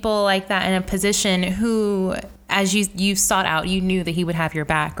puts people like that in a position who, as you sought out, you knew that he would have your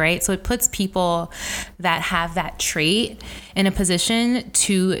back, right? So it puts people that have that trait in a position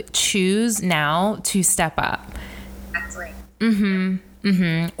to choose now to step up. Exactly.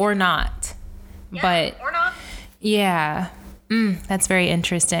 Or not. Yeah, but or not. Yeah. That's very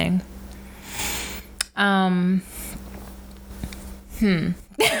interesting.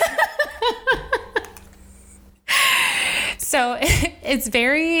 So it's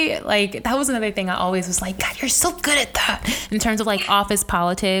very like, that was another thing I always was like, God, you're so good at that in terms of like office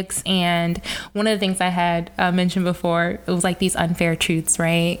politics. And one of the things I had mentioned before, it was like these unfair truths,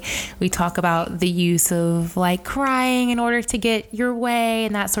 right? We talk about the use of like crying in order to get your way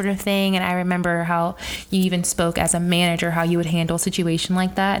and that sort of thing. And I remember how you even spoke as a manager, how you would handle a situation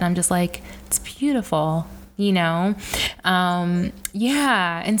like that. And I'm just like, it's beautiful. You know?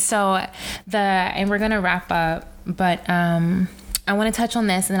 Yeah. And so and we're going to wrap up, but, I want to touch on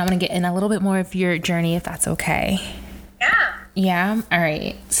this and then I'm going to get in a little bit more of your journey, if that's okay. Yeah. Yeah. All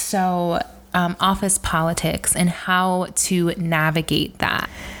right. So, office politics and how to navigate that.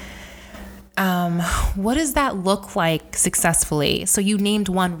 What does that look like successfully? So you named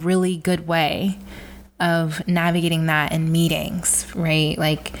one really good way of navigating that in meetings, right?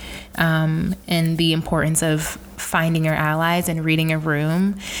 Like, and the importance of finding your allies and reading a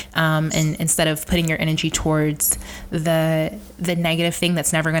room, and instead of putting your energy towards the negative thing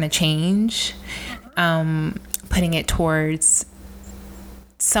that's never going to change, putting it towards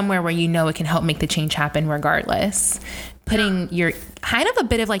somewhere where you know it can help make the change happen regardless. Putting your kind of a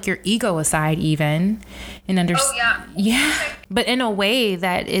bit of like your ego aside even and but in a way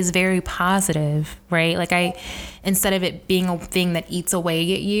that is very positive, right? Like instead of it being a thing that eats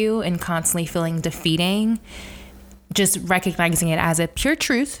away at you and constantly feeling defeating, just recognizing it as a pure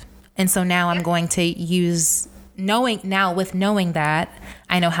truth. And so now I'm going to use knowing that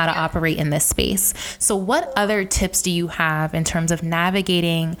I know how to operate in this space. So what other tips do you have in terms of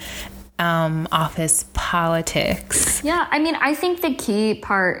navigating office politics? Yeah, I mean, I think the key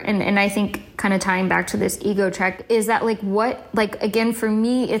part, and I think kind of tying back to this ego check, is that again, for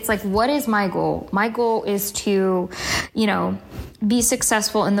me, it's like, what is my goal? My goal is to, be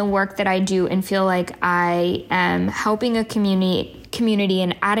successful in the work that I do and feel like I am helping a community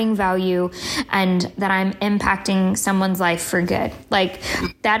and adding value and that I'm impacting someone's life for good. Like,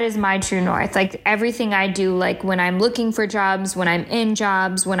 that is my true north. Like, everything I do, like when I'm looking for jobs, when I'm in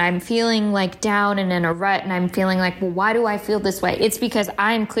jobs, when I'm feeling like down and in a rut and I'm feeling like, well, why do I feel this way? It's because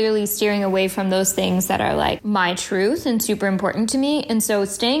I'm clearly steering away from those things that are like my truth and super important to me. And so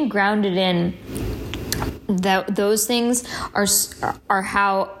staying grounded in those things are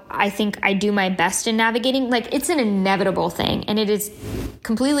how I think I do my best in navigating. Like, it's an inevitable thing and it is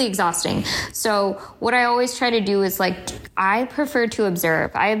completely exhausting. So what I always try to do is like, I prefer to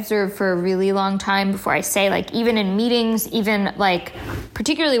observe. I observe for a really long time before I say, like, even in meetings, even like,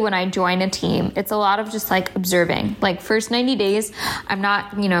 particularly when I join a team, it's a lot of just like observing. Like, first 90 days, I'm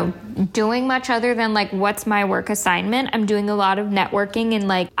not, doing much other than like, what's my work assignment? I'm doing a lot of networking and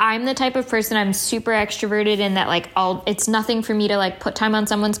like, I'm the type of person, I'm super extroverted in that like, it's nothing for me to like put time on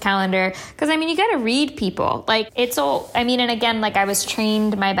someone's calendar. Cause I mean, you got to read people. Like, and again, like I was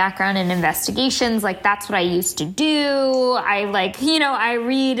trained, my background in investigations, like that's what I used to do. I like, I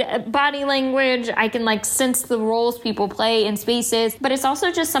read body language. I can like sense the roles people play in spaces, but it's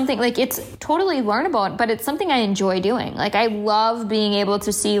also just something like, it's totally learnable, but it's something I enjoy doing. Like, I love being able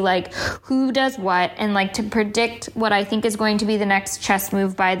to see like who does what and like to predict what I think is going to be the next chess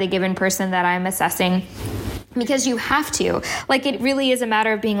move by the given person that I'm assessing. Because you have to, like, it really is a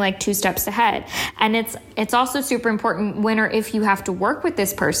matter of being like 2 steps ahead. And it's also super important when or if you have to work with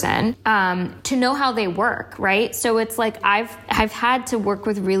this person, to know how they work, right? So it's like, I've had to work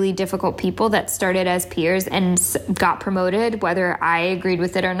with really difficult people that started as peers and got promoted, whether I agreed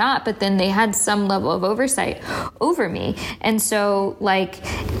with it or not, but then they had some level of oversight over me. And so like,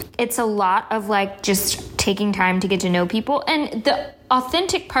 it's a lot of like just taking time to get to know people. And the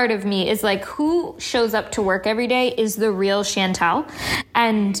authentic part of me is like, who shows up to work every day is the real Chantal.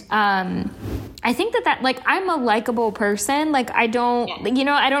 And I think that like, I'm a likable person. Like, I'm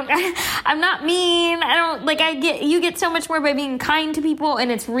not mean. You get so much more by being kind to people and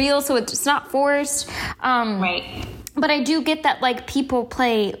it's real. So it's not forced. Right. But I do get that, like, people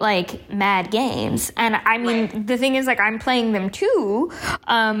play, like, mad games. And, I mean, The thing is, like, I'm playing them too.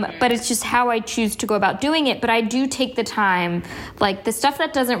 But it's just how I choose to go about doing it. But I do take the time, like, the stuff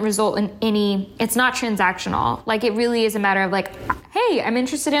that doesn't result in it's not transactional. Like, it really is a matter of, like, hey, I'm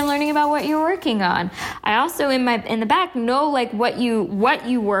interested in learning about what you're working on. I also, in the back, know, like, what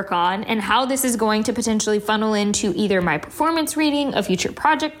you work on and how this is going to potentially funnel into either my performance reading, a future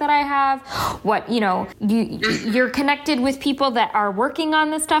project that I have, what, you're connected with people that are working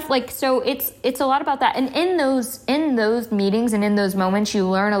on this stuff. Like, so it's a lot about that. And in those meetings and in those moments, you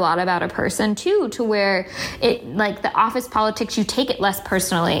learn a lot about a person too, to where it, like the office politics, you take it less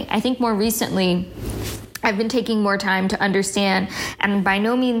personally. I think more recently, I've been taking more time to understand, and by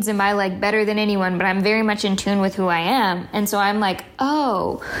no means am I like better than anyone, but I'm very much in tune with who I am. And so I'm like,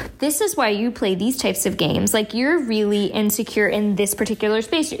 oh, this is why you play these types of games. Like, you're really insecure in this particular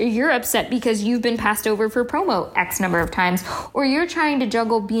space. You're upset because you've been passed over for promo X number of times, or you're trying to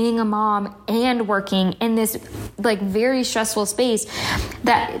juggle being a mom and working in this like very stressful space.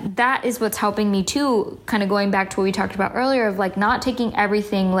 That is what's helping me too, kind of going back to what we talked about earlier of like not taking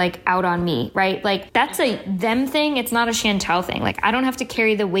everything like out on me, right? Like, that's a them thing. It's not a Chantal thing. Like, I don't have to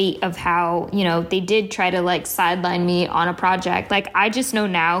carry the weight of how, you know, they did try to like sideline me on a project. Like, I just know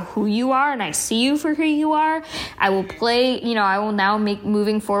now who you are and I see you for who you are. I will play, you know, I will now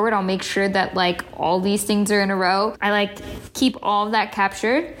moving forward, I'll make sure that like all these things are in a row. I like keep all of that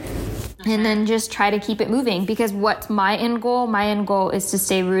captured. And then just try to keep it moving, because what's my end goal? My end goal is to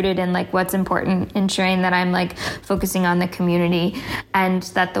stay rooted in like what's important, ensuring that I'm like focusing on the community and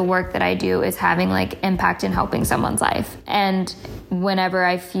that the work that I do is having like impact in helping someone's life. And whenever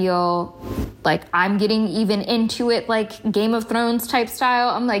I feel like I'm getting even into it, like Game of Thrones type style,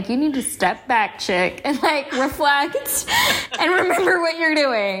 I'm like, you need to step back, chick, and like reflect and remember what you're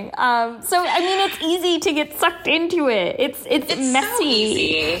doing. So I mean, it's easy to get sucked into it. It's messy. So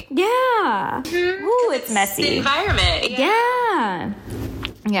easy. Yeah. Mm-hmm. Ooh, it's messy. The environment. Yeah.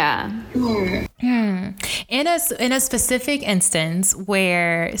 In a specific instance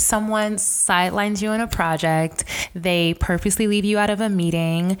where someone sidelines you in a project, they purposely leave you out of a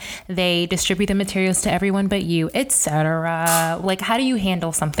meeting, they distribute the materials to everyone but you, etc. Like, how do you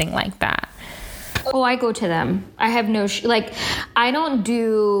handle something like that? Oh, I go to them. I have no, I don't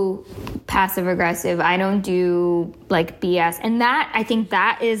do passive aggressive. I don't do like BS. And that, I think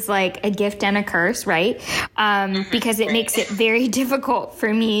that is like a gift and a curse, right? Because it makes it very difficult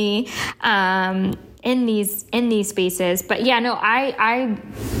for me, in these spaces. But yeah, no, I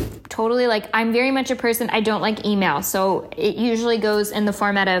totally like, I'm very much a person, I don't like email. So it usually goes in the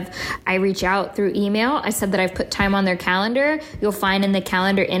format of I reach out through email. I said that I've put time on their calendar. You'll find in the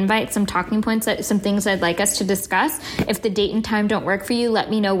calendar invite some talking points, some things I'd like us to discuss. If the date and time don't work for you, let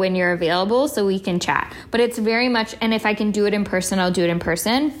me know when you're available so we can chat. But it's very much, and if I can do it in person, I'll do it in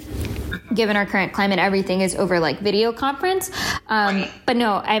person. Given our current climate, everything is over like video conference. But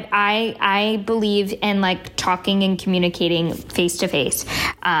no, I believe in like talking and communicating face to face,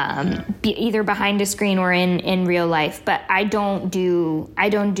 either behind a screen or in real life. But I don't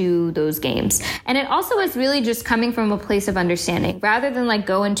do those games. And it also is really just coming from a place of understanding rather than like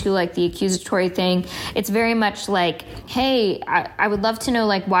go into like the accusatory thing. It's very much like, hey, I would love to know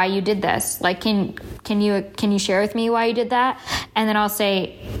like why you did this. Like, can you share with me why you did that? And then I'll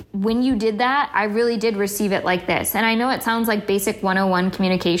say, when you did that, I really did receive it like this. And I know it sounds like basic 101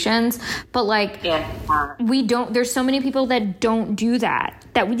 communications, but like, there's so many people that don't do that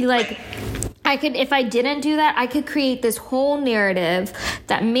we like, if I didn't do that, I could create this whole narrative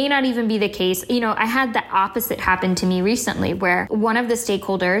that may not even be the case. You know, I had the opposite happen to me recently where one of the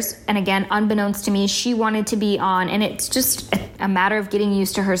stakeholders, and again, unbeknownst to me, she wanted to be on, and it's just a matter of getting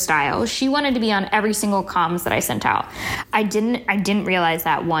used to her style. She wanted to be on every single comms that I sent out. I didn't realize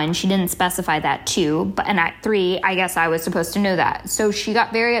that. One, she didn't specify that. Two, and at three, I guess I was supposed to know that. So she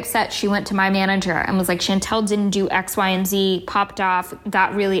got very upset. She went to my manager and was like, Chantal didn't do X, Y, and Z, popped off,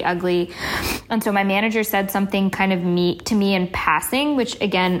 got really ugly. And so my manager said something kind of to me in passing, which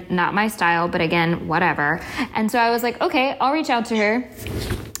again, not my style, but again, whatever. And so I was like, okay, I'll reach out to her.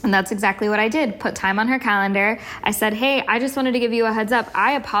 And that's exactly what I did. Put time on her calendar. I said, hey, I just wanted to give you a heads up.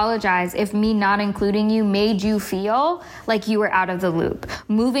 I apologize if me not including you made you feel like you were out of the loop.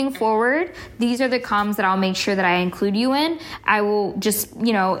 Moving forward, these are the comms that I'll make sure that I include you in. I will just,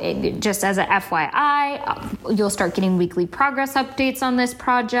 just as a FYI, you'll start getting weekly progress updates on this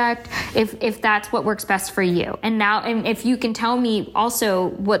project if that's what works best for you. And if you can tell me also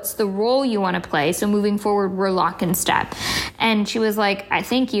what's the role you want to play. So moving forward, we're lock in step. And she was like, I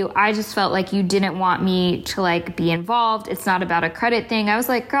thank you. I just felt like you didn't want me to like be involved. It's not about a credit thing. I was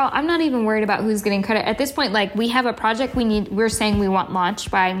like, girl, I'm not even worried about who's getting credit at this point. Like, we have a project we're saying we want launched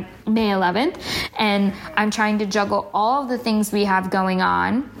by May 11th. And I'm trying to juggle all of the things we have going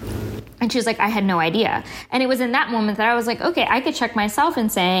on. And she was like, I had no idea. And it was in that moment that I was like, okay, I could check myself in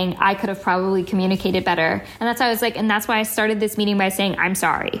saying I could have probably communicated better. And that's why I was like, and that's why I started this meeting by saying, I'm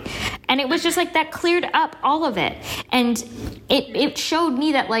sorry. And it was just like, that cleared up all of it. And it showed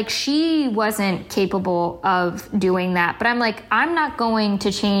me that like, she wasn't capable of doing that. But I'm like, I'm not going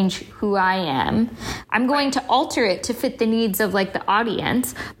to change who I am. I'm going to alter it to fit the needs of like the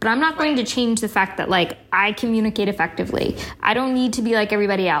audience, but I'm not going to change the fact that like, I communicate effectively. I don't need to be like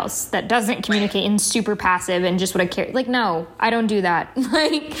everybody else that doesn't communicate and super passive and just what I care. Like, no, I don't do that.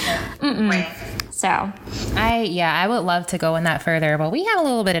 Like, So I would love to go in that further, but we have a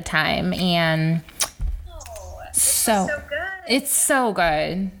little bit of time, and so good. It's so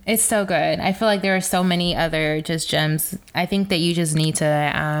good. It's so good. I feel like there are so many other just gems. I think that you just need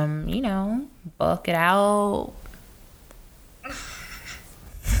to, book it out. I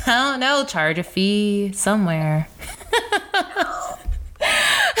don't know, charge a fee somewhere.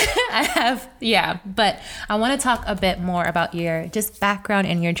 But I want to talk a bit more about your just background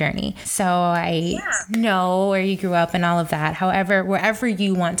and your journey. So I know where you grew up and all of that. However, wherever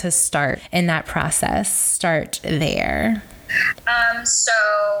you want to start in that process, start there. So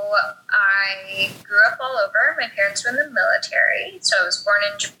I grew up all over. My parents were in the military. So I was born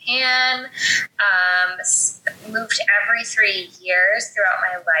in Japan, moved every 3 years throughout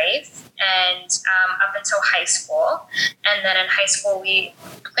my life, and up until high school. And then in high school, we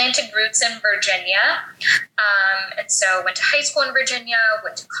planted roots in Virginia. And so went to high school in Virginia,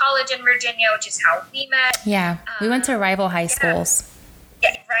 went to college in Virginia, which is how we met. Yeah, we went to rival high schools.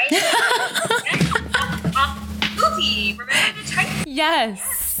 Yeah, right? Movie, remember the title?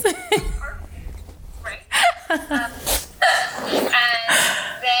 Yes. Right. And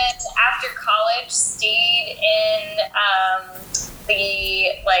then after college, stayed in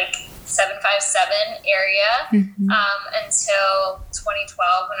the 757 area until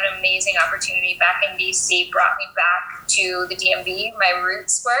 2012, when an amazing opportunity back in DC brought me back to the DMV. My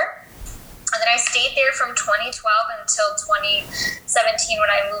roots were. And then I stayed there from 2012 until 2017 when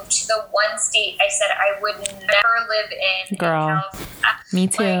I moved to the one state I said I would never live in. Girl, me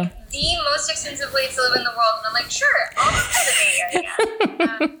too. The most expensive place to live in the world. And I'm like, sure, I'll move to the Bay Area.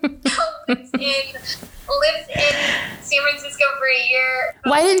 Lived in San Francisco for a year.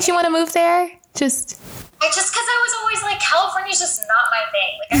 Why didn't you want to move there? Just because I was always like, California's just not my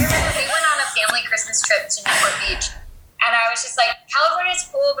thing. I remember we went on a family Christmas trip to Newport Beach. And I was just like, California's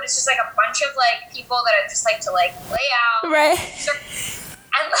cool, but it's just a bunch of people that I just like to lay out. Right.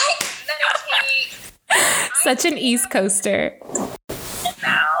 And meditate. Such an East Coaster.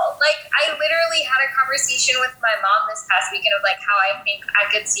 Now, I literally had a conversation with my mom this past weekend of how I think I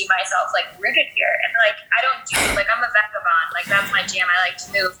could see myself rooted here. And I don't do, I'm a vagabond. That's my jam. I like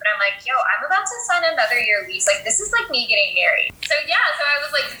to move. But I'm I'm about to sign another year lease. This is me getting married. So I was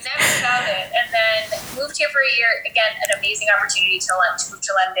never about it. And then moved here for a year. Again, an amazing opportunity to move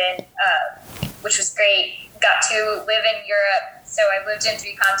to London, which was great. Got to live in Europe. So I lived in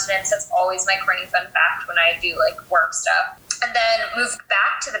 3 continents. That's always my corny fun fact when I do work stuff. And then moved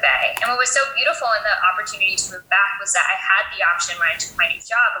back to the Bay. And what was so beautiful in the opportunity to move back was that I had the option when I took my new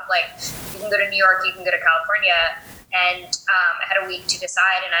job of you can go to New York, you can go to California. And I had a week to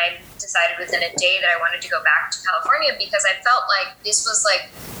decide, and I decided within a day that I wanted to go back to California because I felt like this was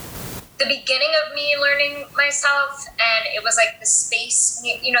the beginning of me learning myself, and it was the space,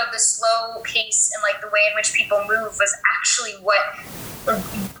 the slow pace and the way in which people move was actually what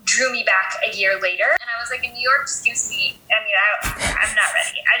drew me back a year later. And I was in New York just gives me, I'm not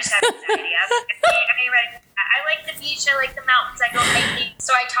ready. I just have anxiety. I like the beach. I like the mountains. I go hiking.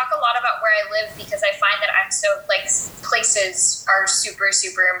 So I talk a lot about where I live because I find that I'm so places are super,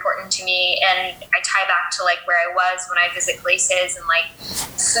 super important to me. And I tie back to where I was when I visit places, and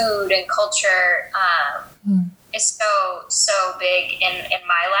food and culture is so big in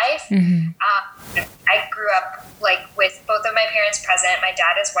my life. Mm-hmm. I grew up with both of my parents present. My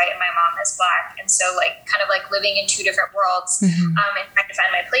dad is white and my mom is black, and so kind of living in 2 different worlds, and trying to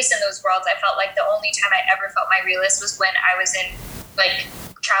find my place in those worlds. I felt the only time I ever felt my realist was when I was in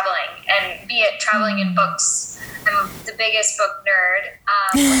traveling, and be it traveling in books. I'm the biggest book nerd.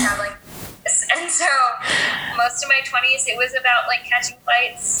 Traveling. And so most of my 20s, it was about catching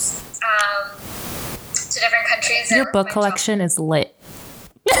flights to different countries. Your book collection is lit.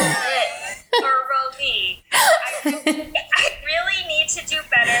 Or will be. I really need to do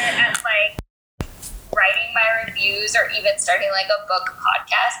better at writing my reviews or even starting a book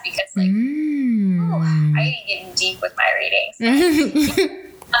podcast because I be getting deep with my readings.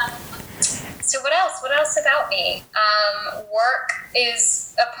 So what else? What else about me? Work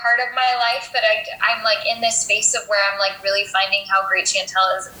is a part of my life, but I'm in this space of where I'm really finding how great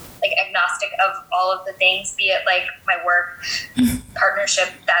Chantal is agnostic of all of the things, be it my work, partnership,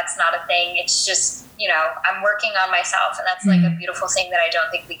 that's not a thing. It's just, I'm working on myself, and that's a beautiful thing that I don't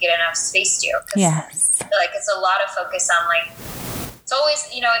think we get enough space to. Yes. It's a lot of focus on it's always,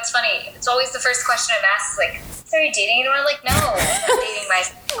 it's funny. It's always the first question I'm asked is, are you dating anyone? I'm no, I'm not dating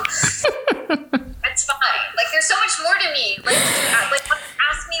myself. That's fine. There's so much more to me.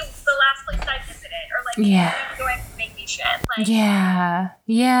 Ask me the last place I visited, or yeah. going on vacation. Yeah.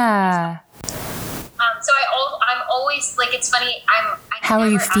 So I'm always it's funny. How are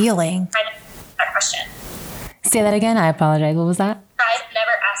you feeling? that question. Say that again. I apologize. What was that? I've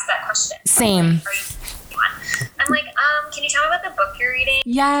never asked that question. Same. Like, are you I'm like, can you tell me about the book you're reading?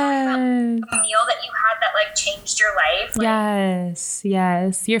 Yes. A meal that you had that like changed your life? Like,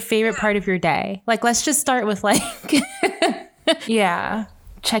 yes. Your favorite part of your day. Like, let's just start with like,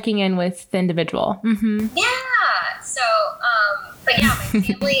 checking in with the individual. Mm-hmm. Yeah. So, but yeah, my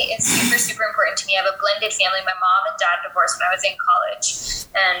family is super, super important to me. I have a blended family. My mom and dad divorced when I was in college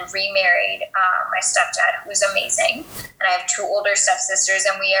and remarried my stepdad, who's amazing. And I have 2 older stepsisters,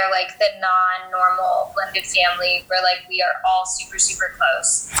 and we are like the non-normal blended family where like we are all super, super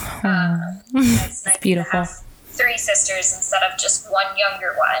close. It's nice beautiful. to have 3 sisters instead of just one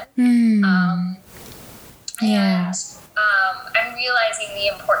younger one. I'm realizing the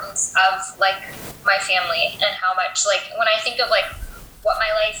importance of like my family and how much like when I think of like what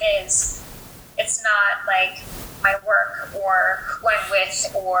my life is, it's not like my work or who I'm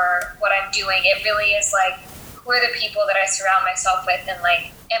with or what I'm doing. It really is like who are the people that I surround myself with, and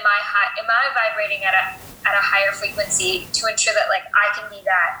like am I vibrating at a higher frequency to ensure that like I can be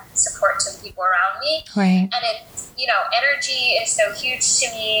that support to the people around me. Right. And it's, energy is so huge to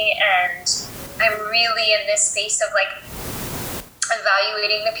me, and I'm really in this space of like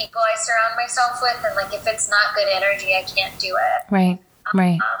evaluating the people I surround myself with, and like if it's not good energy, I can't do it. Right.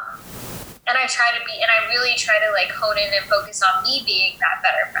 And I really try to like hone in and focus on me being that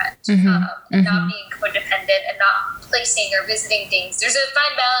better friend, and not being codependent and not placing or visiting things. There's a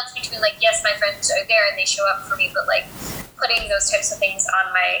fine balance between like, yes, my friends are there and they show up for me, but like putting those types of things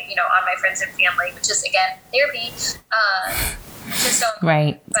on my, on my friends and family, which is again, therapy, just so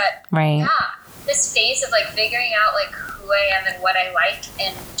right. But right. Yeah, this phase of like figuring out like who I am and what I like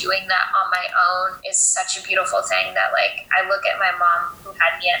and doing that on my own is such a beautiful thing that like I look at my mom who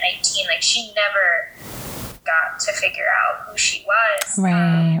had me at 19, like she never got to figure out who she was.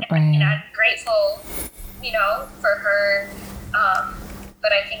 Right. And I'm grateful, for her.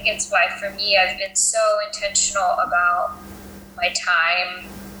 But I think it's why for me, I've been so intentional about my time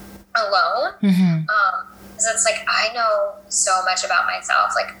alone. Because it's like, I know so much about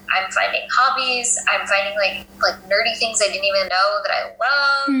myself. Like I'm finding hobbies. I'm finding like nerdy things I didn't even know that I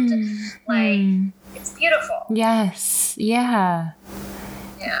loved. Like it's beautiful. Yes. Yeah.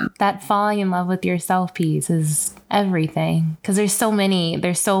 Yeah. That falling in love with yourself piece is everything. Because there's so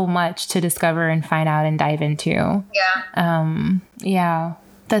much to discover and find out and dive into. Yeah. Yeah.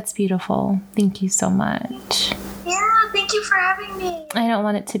 That's beautiful. Thank you so much. Yeah. Thank you for having me. I don't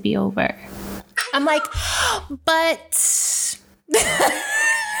want it to be over. I'm like, but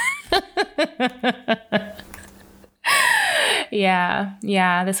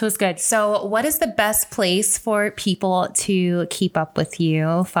yeah, this was good. So what is the best place for people to keep up with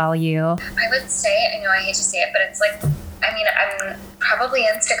you, follow you? I would say, I know I hate to say it, but it's like, I'm probably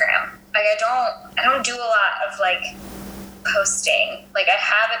Instagram. Like I don't do a lot of like posting. Like I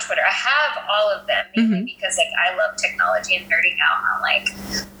have a Twitter. I have all of them mainly because like I love technology and nerding out on like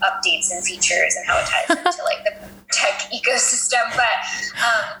updates and features and how it ties into like the tech ecosystem. But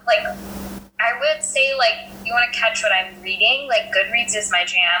like I would say like you want to catch what I'm reading, like Goodreads is my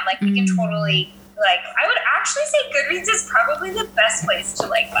jam. Like we can totally like I would actually say Goodreads is probably the best place to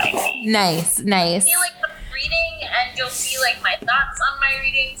like find me. Nice. I feel like reading and you'll see like my thoughts on my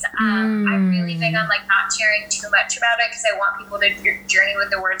readings. I'm really big on like not sharing too much about it because I want people to journey with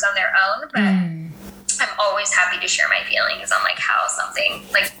the words on their own, but I'm always happy to share my feelings on like how something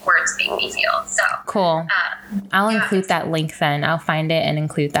like words make me feel. So cool. I'll include that link then. I'll find it and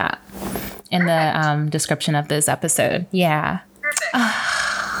include that in the description of this episode. Yeah. Perfect.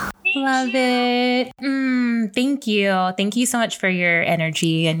 Love it. Thank you. Thank you so much for your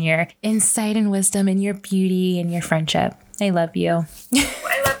energy and your insight and wisdom and your beauty and your friendship. I love you.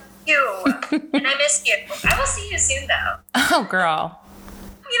 I love you. And I miss you. I will see you soon though. Oh, girl.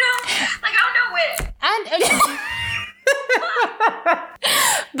 Like I don't know when.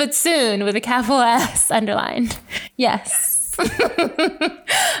 But soon with a capital S underlined. Yes. I'm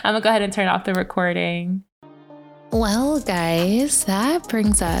going to go ahead and turn off the recording. Well, guys, that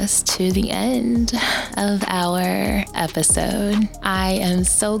brings us to the end of our episode. I am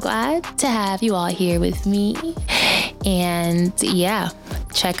so glad to have you all here with me. And yeah,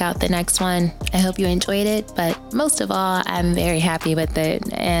 check out the next one. I hope you enjoyed it, but most of all, I'm very happy with it.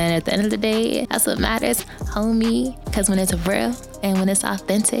 And at the end of the day, that's what matters, homie. Because when it's real and when it's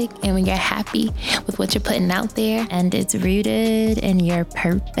authentic and when you're happy with what you're putting out there and it's rooted in your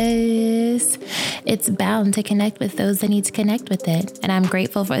purpose, it's bound to connect with those that need to connect with it. And I'm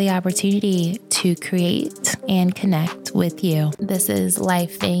grateful for the opportunity to create and connect with you. This is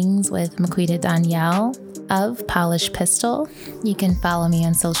Life Things with Maquita Danielle. of Polished Pistol. You can follow me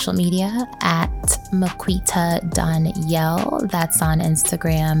on social media at Maquita Danielle. That's on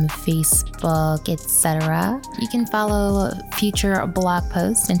Instagram, Facebook, etc. You can follow future blog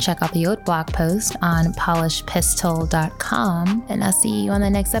posts and check out the old blog post on polishedpistol.com. And I'll see you on the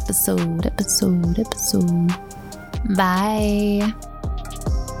next episode. Bye.